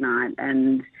every night,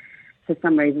 and for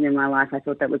some reason in my life I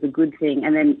thought that was a good thing,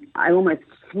 and then I almost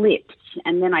slipped,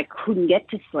 and then I couldn't get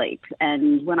to sleep,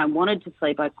 and when I wanted to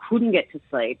sleep I couldn't get to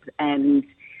sleep, and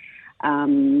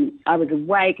I was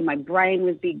awake and my brain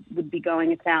would be going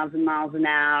 1,000 miles an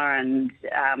hour, and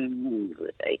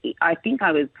I think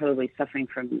I was probably suffering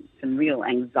from some real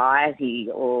anxiety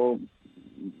or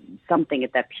something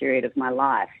at that period of my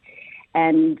life.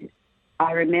 And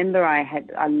I remember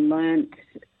I learnt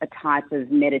a type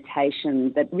of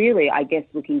meditation that really, I guess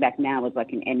looking back now, was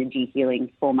like an energy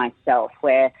healing for myself,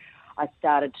 where I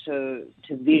started to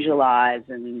visualize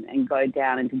and go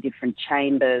down into different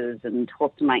chambers and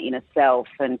talk to my inner self.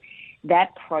 And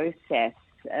that process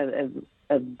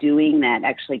of doing that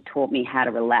actually taught me how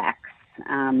to relax.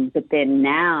 But then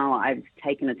now I've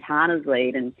taken Ataana's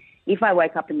lead, and if I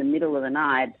wake up in the middle of the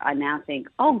night, I now think,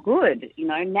 oh, good,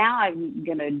 now I'm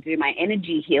going to do my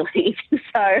energy healing.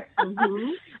 So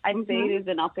I see it as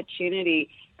an opportunity.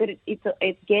 But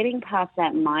it's getting past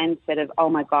that mindset of, oh,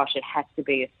 my gosh, it has to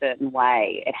be a certain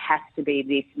way. It has to be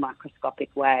this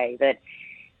microscopic way. That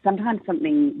sometimes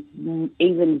something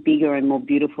even bigger and more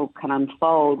beautiful can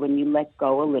unfold when you let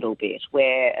go a little bit,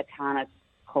 where Ataana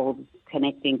calls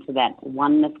connecting to that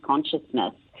oneness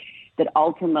consciousness that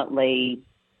ultimately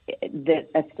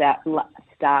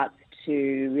starts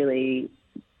to really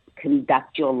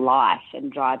conduct your life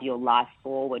and drive your life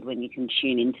forward when you can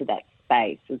tune into that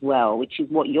space as well, which is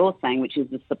what you're saying, which is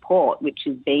the support, which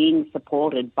is being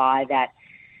supported by that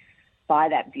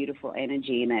beautiful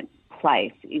energy in that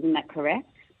place. Isn't that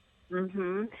correct?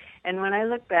 Mm-hmm. And when I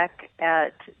look back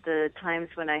at the times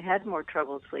when I had more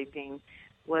trouble sleeping,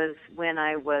 was when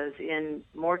I was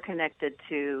more connected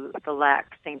to the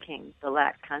lack thinking, the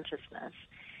lack consciousness.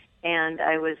 And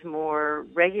I was more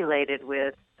regulated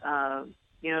with,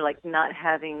 like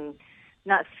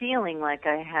not feeling like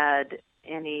I had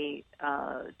any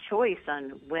choice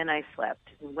on when I slept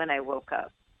and when I woke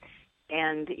up.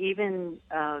 And even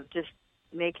just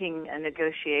making a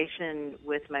negotiation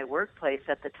with my workplace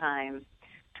at the time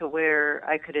to where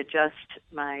I could adjust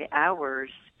my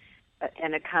hours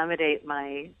and accommodate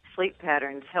my sleep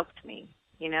patterns helped me,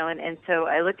 and so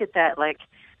I look at that like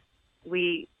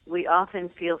we often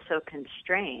feel so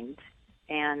constrained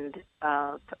and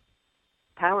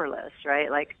powerless,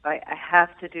 right? Like I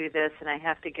have to do this and I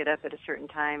have to get up at a certain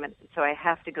time, and so I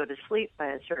have to go to sleep by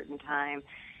a certain time,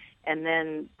 and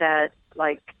then that,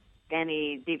 like,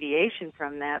 any deviation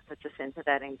from that puts us into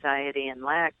that anxiety and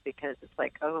lack, because it's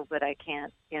like, oh, but I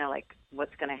can't, like,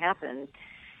 what's going to happen?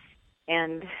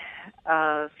 And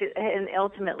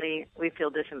ultimately we feel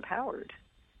disempowered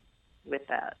with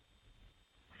that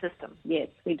system. Yes,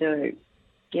 we do.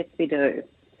 Yes, we do.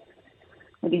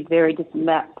 It is very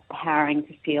disempowering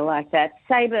to feel like that.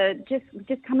 Sabr,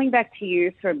 just coming back to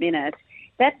you for a minute,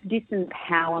 that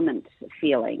disempowerment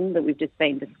feeling that we've just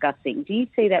been discussing, do you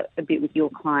see that a bit with your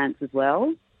clients as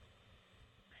well?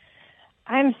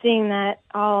 I'm seeing that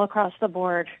all across the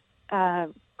board.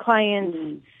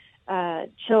 Clients,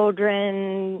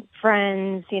 children,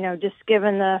 friends, just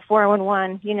given the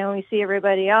 411, we see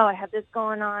everybody, oh, I have this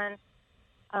going on.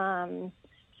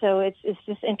 So it's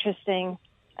just interesting.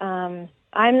 I'm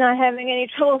not having any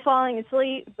trouble falling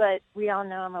asleep, but we all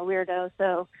know I'm a weirdo,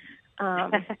 so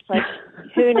It's like,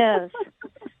 who knows?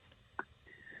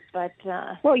 But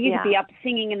well, you could be up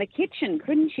singing in the kitchen,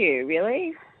 couldn't you?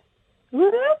 Really?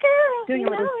 Little girl, doing a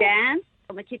little dance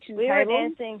on the kitchen table. We were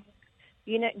dancing.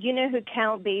 You know who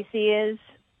Count Basie is?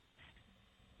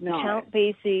 No. Count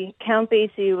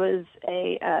Basie was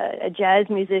a jazz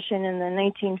musician in the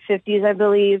 1950s, I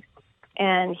believe,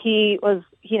 and he was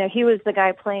the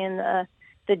guy playing the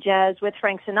jazz with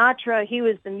Frank Sinatra. He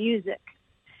was the music,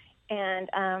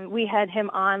 and we had him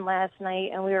on last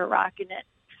night, and we were rocking it.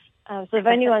 So if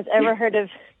anyone's ever heard of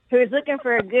who's looking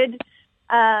for a good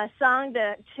song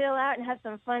to chill out and have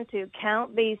some fun to,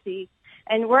 Count Basie.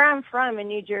 And where I'm from in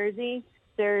New Jersey,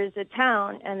 there's a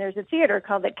town and there's a theater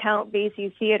called the Count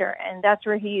Basie Theater, and that's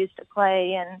where he used to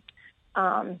play. And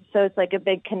so it's like a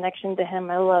big connection to him.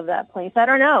 I love that place. I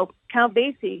don't know, Count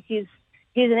Basie. He's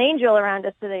an angel around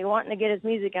us today, wanting to get his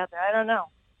music out there. I don't know.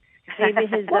 Maybe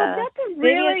his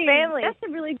family. That's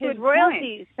a really good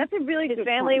royalties. Point. That's a really good His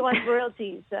family point. wants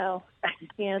royalties, so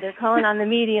they're calling on the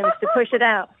mediums to push it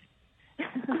out.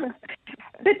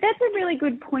 But that's a really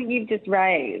good point you've just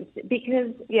raised,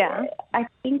 because I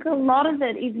think a lot of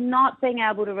it is not being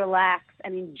able to relax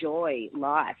and enjoy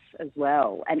life as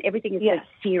well. And everything is so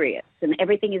serious, and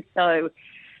everything is so,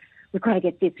 we've got to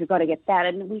get this, we've got to get that.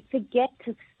 And we forget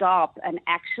to stop and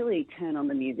actually turn on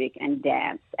the music and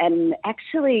dance and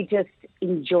actually just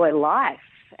enjoy life.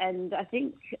 And I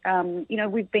think,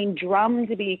 we've been drummed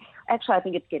to be, actually I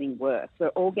think it's getting worse. We're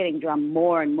all getting drummed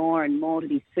more and more and more to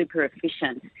be super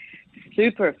efficient.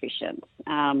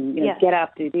 Get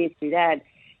up, do this, do that,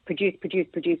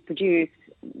 produce.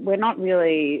 We're not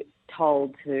really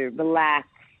told to relax,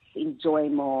 enjoy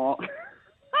more.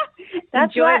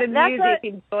 Enjoy the music,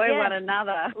 enjoy one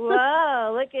another.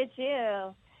 Whoa, look at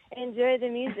you. Enjoy the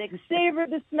music. Savor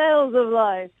the smells of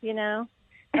life,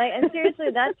 and seriously,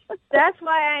 that's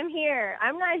why I'm here.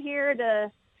 I'm not here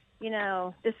to,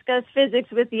 discuss physics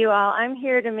with you all. I'm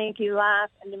here to make you laugh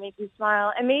and to make you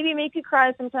smile and maybe make you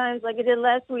cry sometimes like I did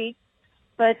last week.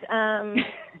 But I'm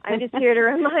just here to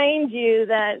remind you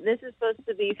that this is supposed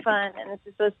to be fun and this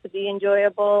is supposed to be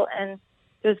enjoyable, and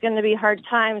there's going to be hard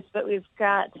times, but we've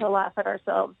got to laugh at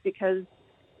ourselves, because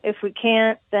if we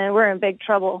can't, then we're in big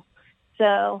trouble.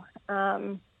 So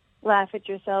laugh at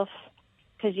yourself,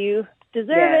 because you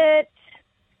deserve it.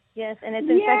 Yes, and it's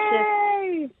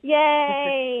infectious.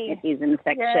 Yay! It is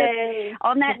infectious. Yay.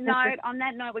 On that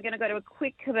note, we're going to go to a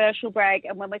quick commercial break,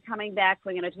 and when we're coming back,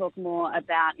 we're going to talk more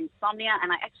about insomnia, and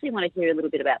I actually want to hear a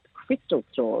little bit about the crystal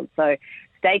stores. So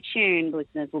stay tuned,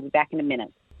 listeners. We'll be back in a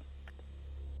minute.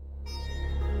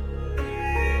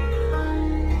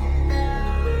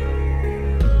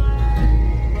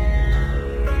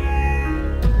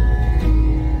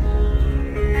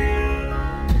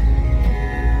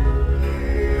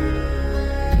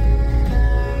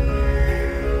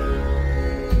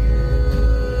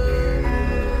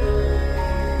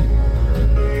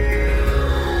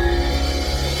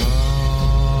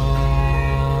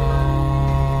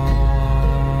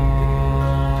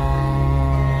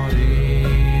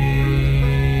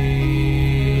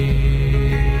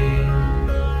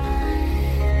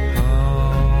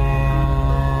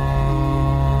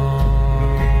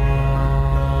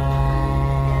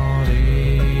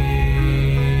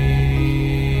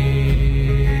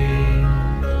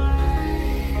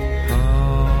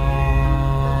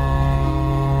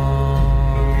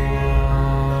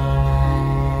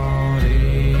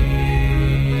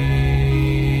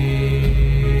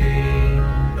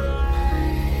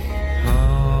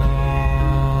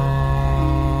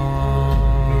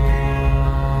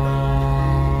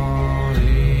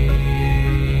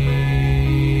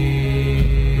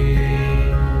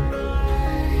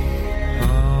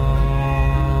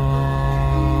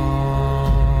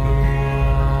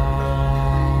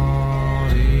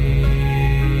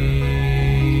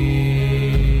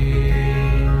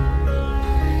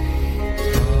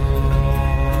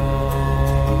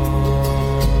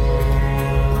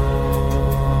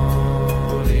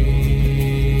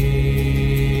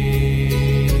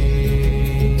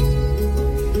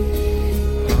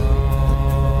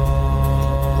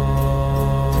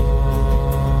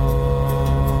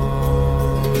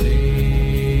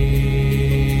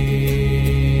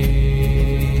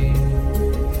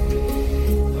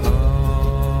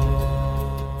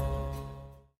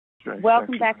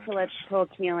 Welcome back to Let's Talk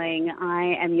Healing.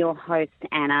 I am your host,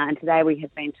 Anna, and today we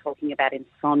have been talking about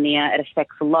insomnia. It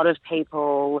affects a lot of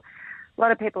people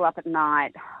up at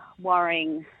night,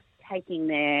 worrying, taking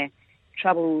their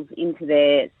troubles into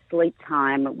their sleep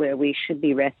time where we should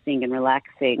be resting and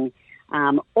relaxing,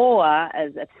 or,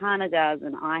 as Ataana does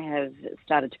and I have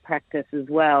started to practice as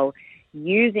well,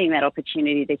 using that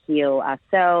opportunity to heal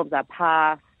ourselves, our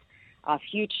past, our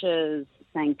futures,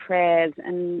 saying prayers,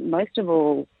 and most of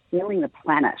all, healing the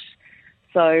planet.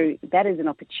 So that is an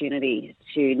opportunity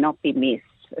to not be missed,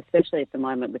 especially at the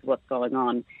moment with what's going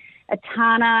on.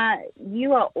 Ataana,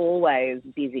 you are always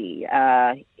busy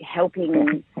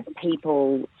helping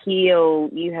people heal.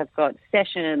 You have got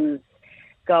sessions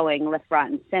going left, right,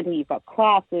 and centre. You've got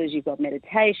classes, you've got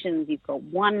meditations, you've got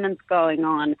oneness going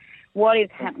on. What is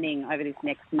happening over this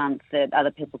next month that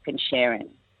other people can share in?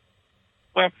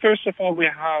 Well, first of all, we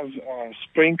have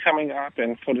spring coming up,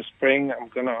 and for the spring, I'm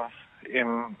going to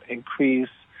increase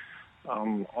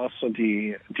also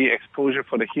the exposure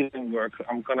for the healing work.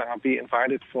 I'm going to be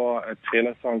invited for a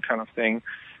telethon kind of thing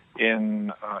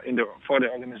for the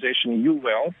organization U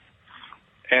Wealth,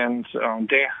 and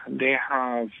they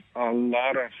have a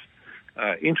lot of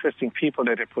interesting people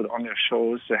that they put on their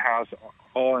shows. It has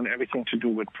all and everything to do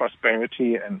with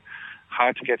prosperity and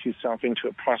how to get yourself into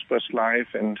a prosperous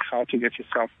life and how to get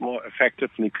yourself more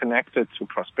effectively connected to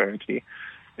prosperity.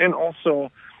 And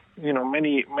also,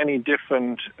 many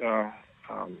different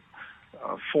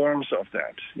forms of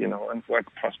that, and what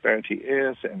prosperity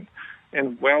is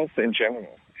and wealth in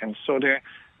general. And so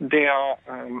they are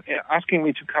asking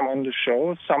me to come on the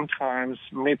show sometimes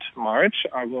mid-March.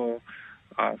 I will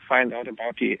find out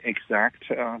about the exact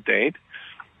date.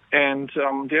 And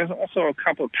there's also a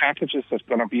couple of packages that's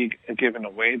going to be given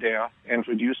away there, and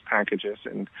reduced packages.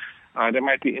 And that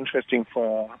might be interesting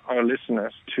for our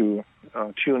listeners to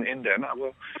tune in then. I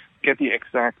will get the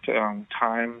exact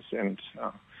times and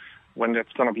when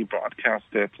that's going to be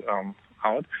broadcasted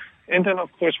out. And then, of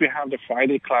course, we have the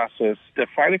Friday classes. The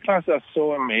Friday classes are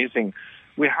so amazing.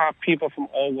 We have people from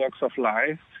all walks of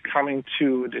life coming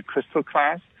to the crystal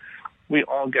class. We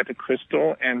all get a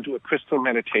crystal and do a crystal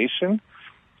meditation,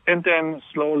 and then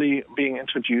slowly being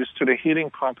introduced to the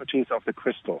healing properties of the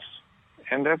crystals.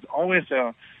 And that's always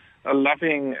a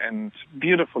loving and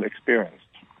beautiful experience.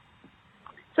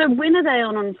 So when are they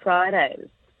on Fridays?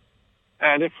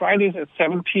 The Fridays at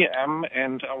 7 p.m.,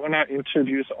 and I want to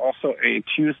introduce also a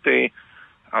Tuesday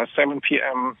 7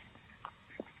 p.m.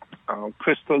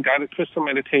 Guided crystal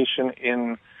meditation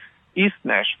in East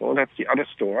Nashville. That's the other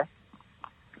store.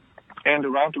 And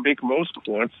around the big rose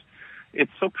quartz,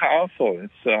 it's so powerful.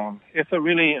 It's a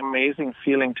really amazing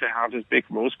feeling to have this big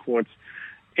rose quartz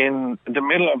in the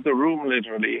middle of the room,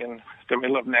 literally, in the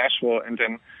middle of Nashville, and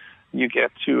then you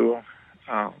get to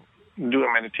do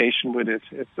a meditation with it.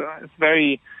 It's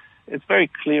very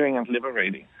clearing and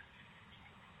liberating.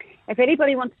 If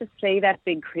anybody wants to see that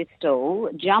big crystal,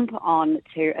 jump on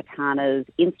to Ataana's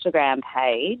Instagram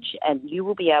page, and you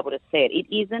will be able to see it.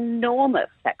 It is enormous,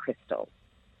 that crystal.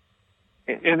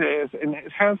 It is, and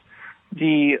it has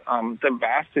the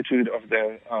vastitude of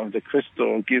the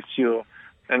crystal gives you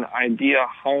an idea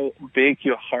how big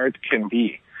your heart can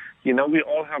be. We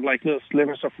all have like little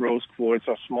slivers of rose quartz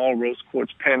or small rose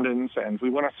quartz pendants, and we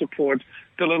want to support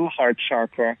the little heart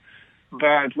chakra.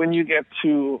 But when you get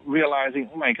to realizing,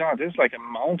 oh my God, there's like a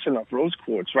mountain of rose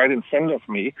quartz right in front of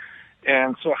me,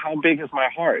 and so how big is my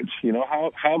heart?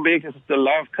 How big is the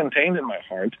love contained in my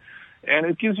heart? And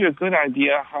it gives you a good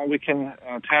idea how we can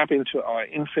tap into our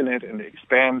infinite and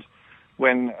expand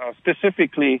when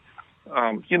specifically,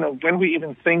 when we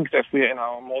even think that we're in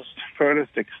our most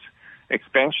furthest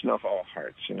expansion of our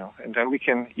hearts, and then we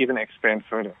can even expand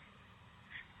further.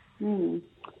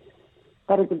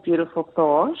 That is a beautiful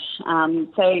thought.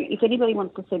 So if anybody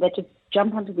wants to see that, just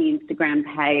jump onto the Instagram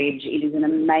page. It is an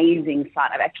amazing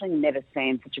sight. I've actually never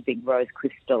seen such a big rose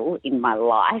crystal in my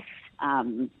life.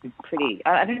 It's pretty.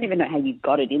 I don't even know how you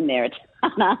got it in there. It's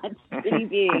pretty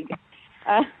big.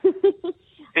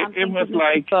 It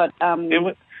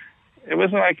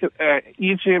was like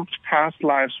Egypt past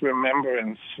lives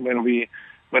remembrance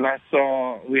when I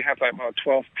saw we had like about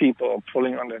 12 people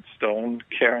pulling on that stone,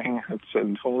 carrying it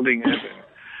and holding it,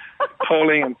 and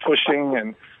pulling and pushing,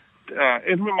 and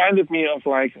it reminded me of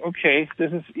like, okay,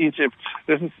 this is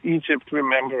Egypt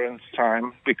remembrance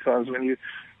time, because when you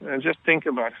just think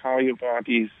about how you brought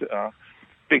these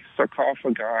big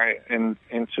sarcophagi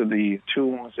into the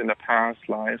tombs in the past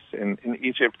lives in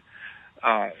Egypt,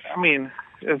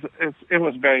 it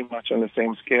was very much on the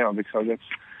same scale because it's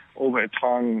over a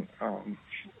ton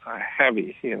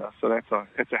heavy, so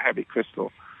it's a heavy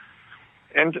crystal.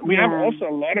 And we have also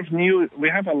a lot of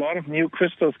new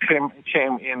crystals came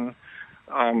in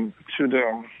to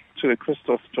the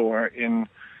crystal store. In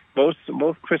both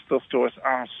crystal stores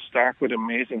are stacked with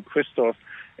amazing crystals.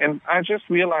 And I just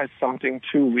realized something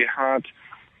too. We had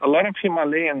a lot of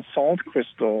Himalayan salt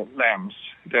crystal lamps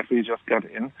that we just got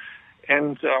in.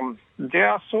 And they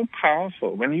are so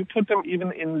powerful. When you put them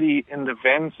even in the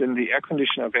vents, in the air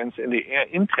conditioner vents, in the air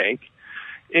intake,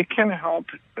 it can help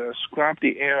scrub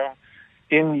the air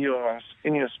in your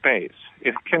space.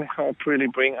 It can help really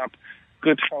bring up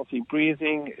good, healthy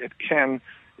breathing. It can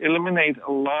eliminate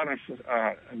a lot of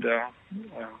the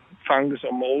fungus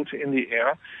or mold in the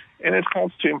air, and it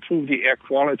helps to improve the air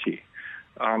quality.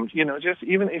 Just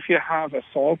even if you have a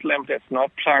salt lamp that's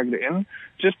not plugged in,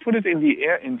 just put it in the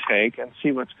air intake and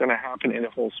see what's going to happen in the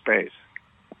whole space.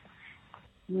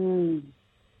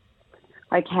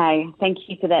 Okay, thank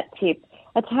you for that tip.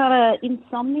 Ataana,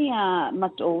 insomnia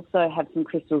must also have some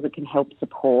crystals that can help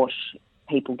support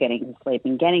people getting to sleep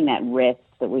and getting that rest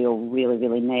that we all really,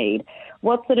 really need.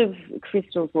 What sort of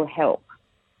crystals will help?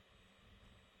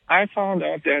 I found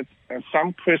out that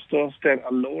some crystals that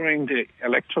are lowering the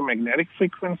electromagnetic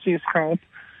frequencies help,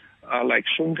 like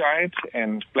shungite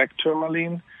and black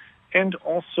tourmaline, and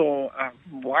also a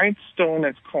white stone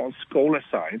that's called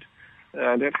scolecite.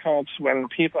 That helps when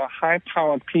people are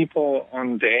high-powered people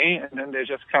on day, and then they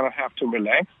just kind of have to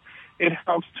relax. It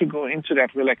helps to go into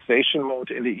that relaxation mode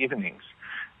in the evenings.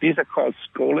 These are called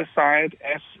scolecite,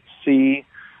 S-C-O-L-E,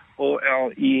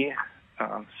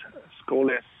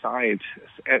 scolecite,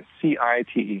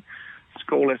 C-I-T-E,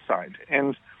 scolecite.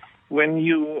 And when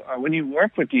you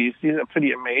work with these are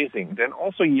pretty amazing. Then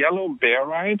also yellow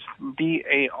barite,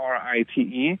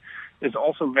 B-A-R-I-T-E, is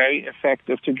also very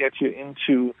effective to get you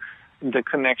into the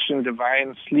connection,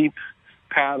 divine sleep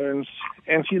patterns.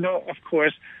 And, of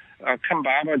course,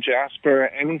 Kambaba jasper,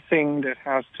 anything that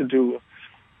has to do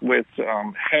with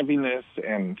heaviness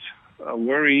and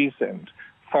worries and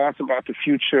thoughts about the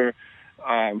future,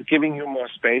 giving you more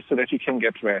space so that you can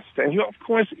get rest. And of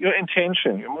course, your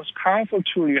intention, your most powerful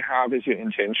tool you have is your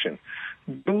intention.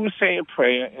 Do say a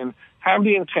prayer and have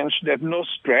the intention that no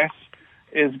stress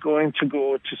is going to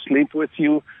go to sleep with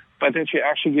you, but that you're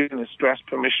actually giving the stress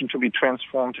permission to be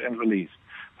transformed and released.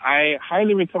 I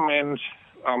highly recommend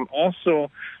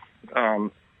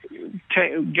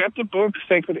get the book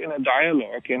Sacred Inner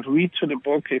Dialogue and read to the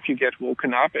book if you get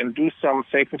woken up, and do some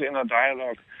Sacred Inner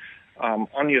Dialogue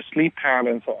on your sleep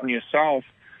patterns or on yourself.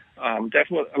 That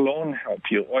will alone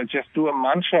help you. Or just do a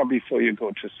mantra before you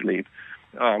go to sleep.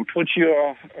 Put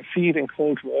your feet in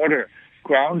cold water.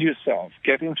 Ground yourself.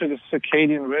 Get into the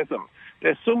circadian rhythm.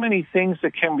 There's so many things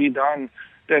that can be done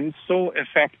that is so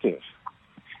effective.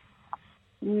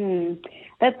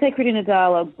 That Sacred Inner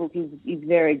Dialogue book is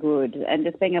very good, and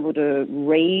just being able to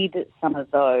read some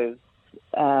of those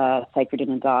Sacred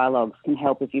Inner Dialogues can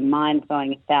help. If your mind's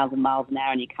going 1,000 miles an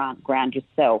hour and you can't ground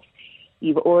yourself,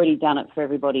 you've already done it for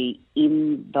everybody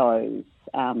in those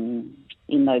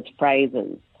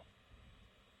phrases.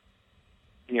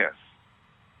 Yes.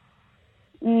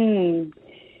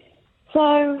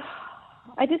 So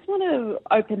I just want to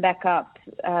open back up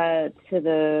to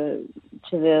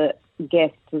the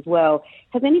guests as well.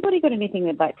 Has anybody got anything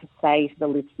they'd like to say to the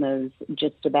listeners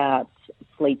just about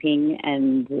sleeping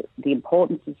and the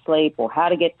importance of sleep, or how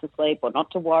to get to sleep, or not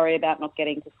to worry about not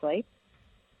getting to sleep?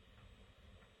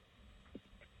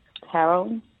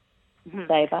 Carole?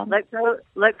 Sabr?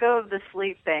 Let go of the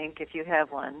sleep bank if you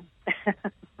have one.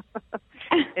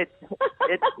 It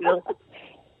will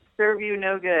serve you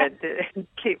no good to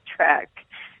keep track.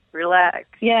 Relax.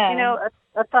 Yeah.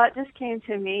 A thought just came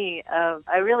to me of,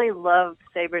 I really love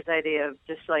Sabr's idea of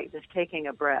just taking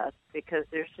a breath, because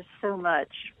there's just so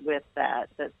much with that,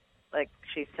 like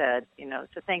she said,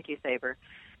 so thank you, Sabr.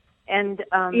 And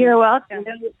you're welcome.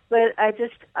 But I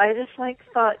just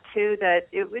thought too that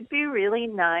it would be really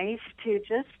nice to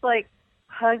just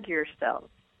hug yourself.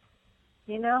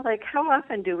 How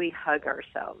often do we hug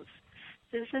ourselves?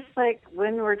 It's just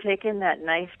when we're taking that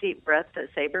nice deep breath that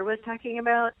Sabr was talking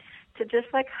about, to just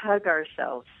hug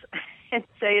ourselves and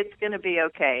say it's going to be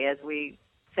okay as we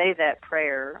say that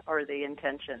prayer or the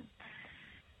intention.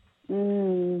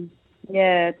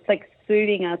 Yeah, it's like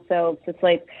soothing ourselves to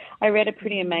sleep. I read a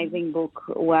pretty amazing book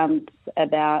once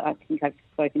about, I think I've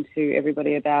spoken to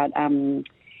everybody about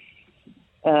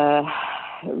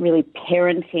really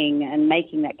parenting and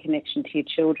making that connection to your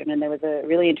children. And there was a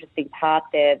really interesting part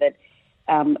there that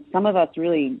some of us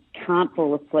really can't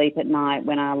fall asleep at night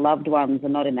when our loved ones are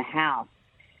not in the house,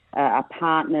 our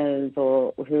partners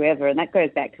or whoever. And that goes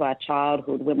back to our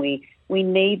childhood, when we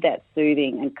need that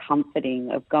soothing and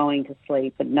comforting of going to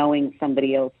sleep and knowing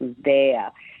somebody else is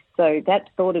there. So that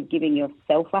thought of giving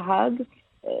yourself a hug,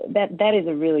 that is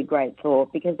a really great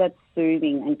thought, because that's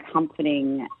soothing and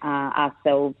comforting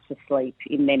ourselves to sleep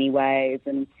in many ways.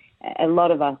 And a lot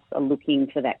of us are looking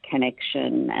for that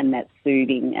connection and that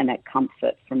soothing and that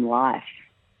comfort from life.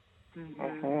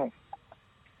 Mm-hmm.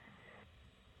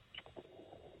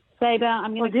 Sabre,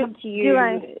 I'm going to come to you.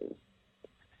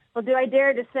 Do I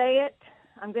dare to say it?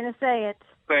 I'm going to say it.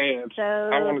 Say it. So,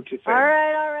 I wanted to say all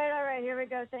right. Here we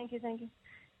go. Thank you.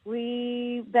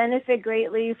 We benefit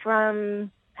greatly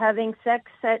from having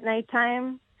sex at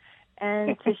nighttime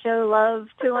and to show love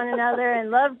to one another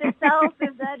and love to self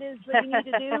if that is what you need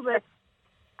to do. But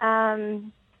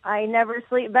I never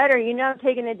sleep better. You know, I'm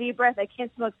taking a deep breath. I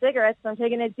can't smoke cigarettes, so I'm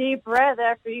taking a deep breath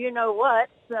after you know what.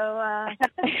 So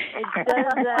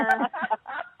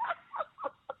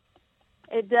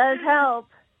it does help.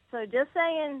 So just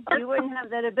saying, you wouldn't have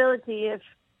that ability if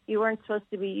you weren't supposed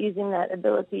to be using that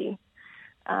ability.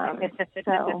 So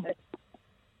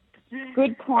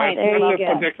good point. There you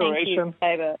go. Decoration.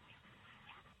 Thank you,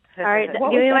 all right,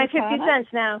 give me my 50 cents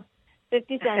now.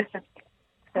 50 cents.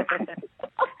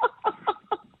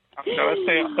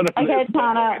 Okay,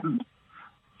 Ataana,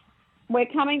 we're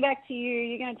coming back to you.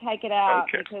 You're going to take it out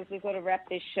because we've got to wrap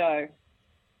this show.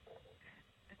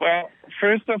 Well,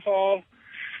 first of all,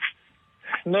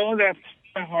 know that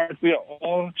in my heart we are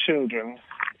all children,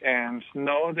 and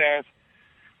know that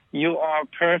you are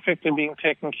perfectly being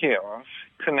taken care of.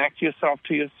 Connect yourself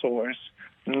to your source.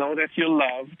 Know that you're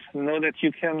loved. Know that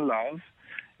you can love.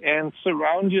 And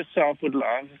surround yourself with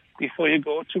love. Before you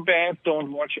go to bed,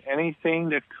 don't watch anything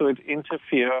that could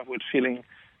interfere with feeling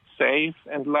safe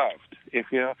and loved.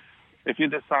 If you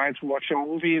decide to watch a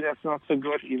movie that's not so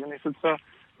good, even if it's a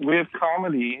weird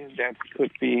comedy that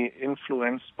could be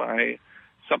influenced by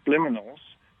subliminals,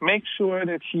 make sure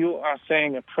that you are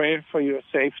saying a prayer for your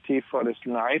safety for this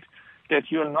night,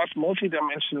 that you're not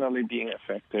multidimensionally being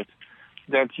affected,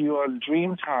 that your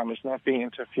dream time is not being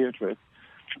interfered with.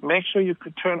 Make sure you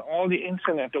could turn all the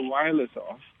internet, the wireless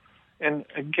off, and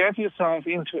get yourself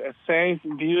into a safe,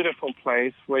 beautiful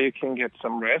place where you can get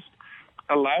some rest.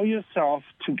 Allow yourself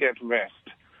to get rest.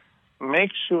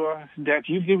 Make sure that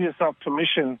you give yourself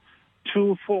permission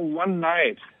to, for one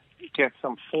night, get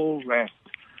some full rest.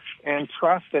 And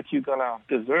trust that you're going to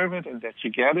deserve it and that you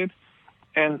get it.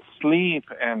 And sleep.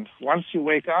 And once you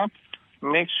wake up,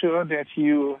 make sure that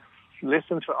you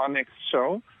listen to our next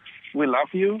show. We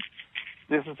love you.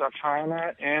 This is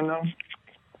Ataana and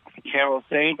Carole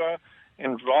Sabre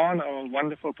and Ron, our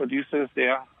wonderful producers. They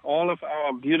are all of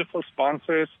our beautiful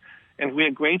sponsors, and we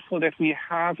are grateful that we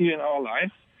have you in our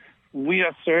lives. We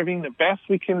are serving the best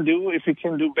we can do. If we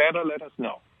can do better, let us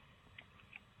know.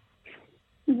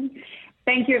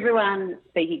 Thank you, everyone.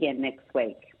 Speak again next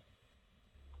week.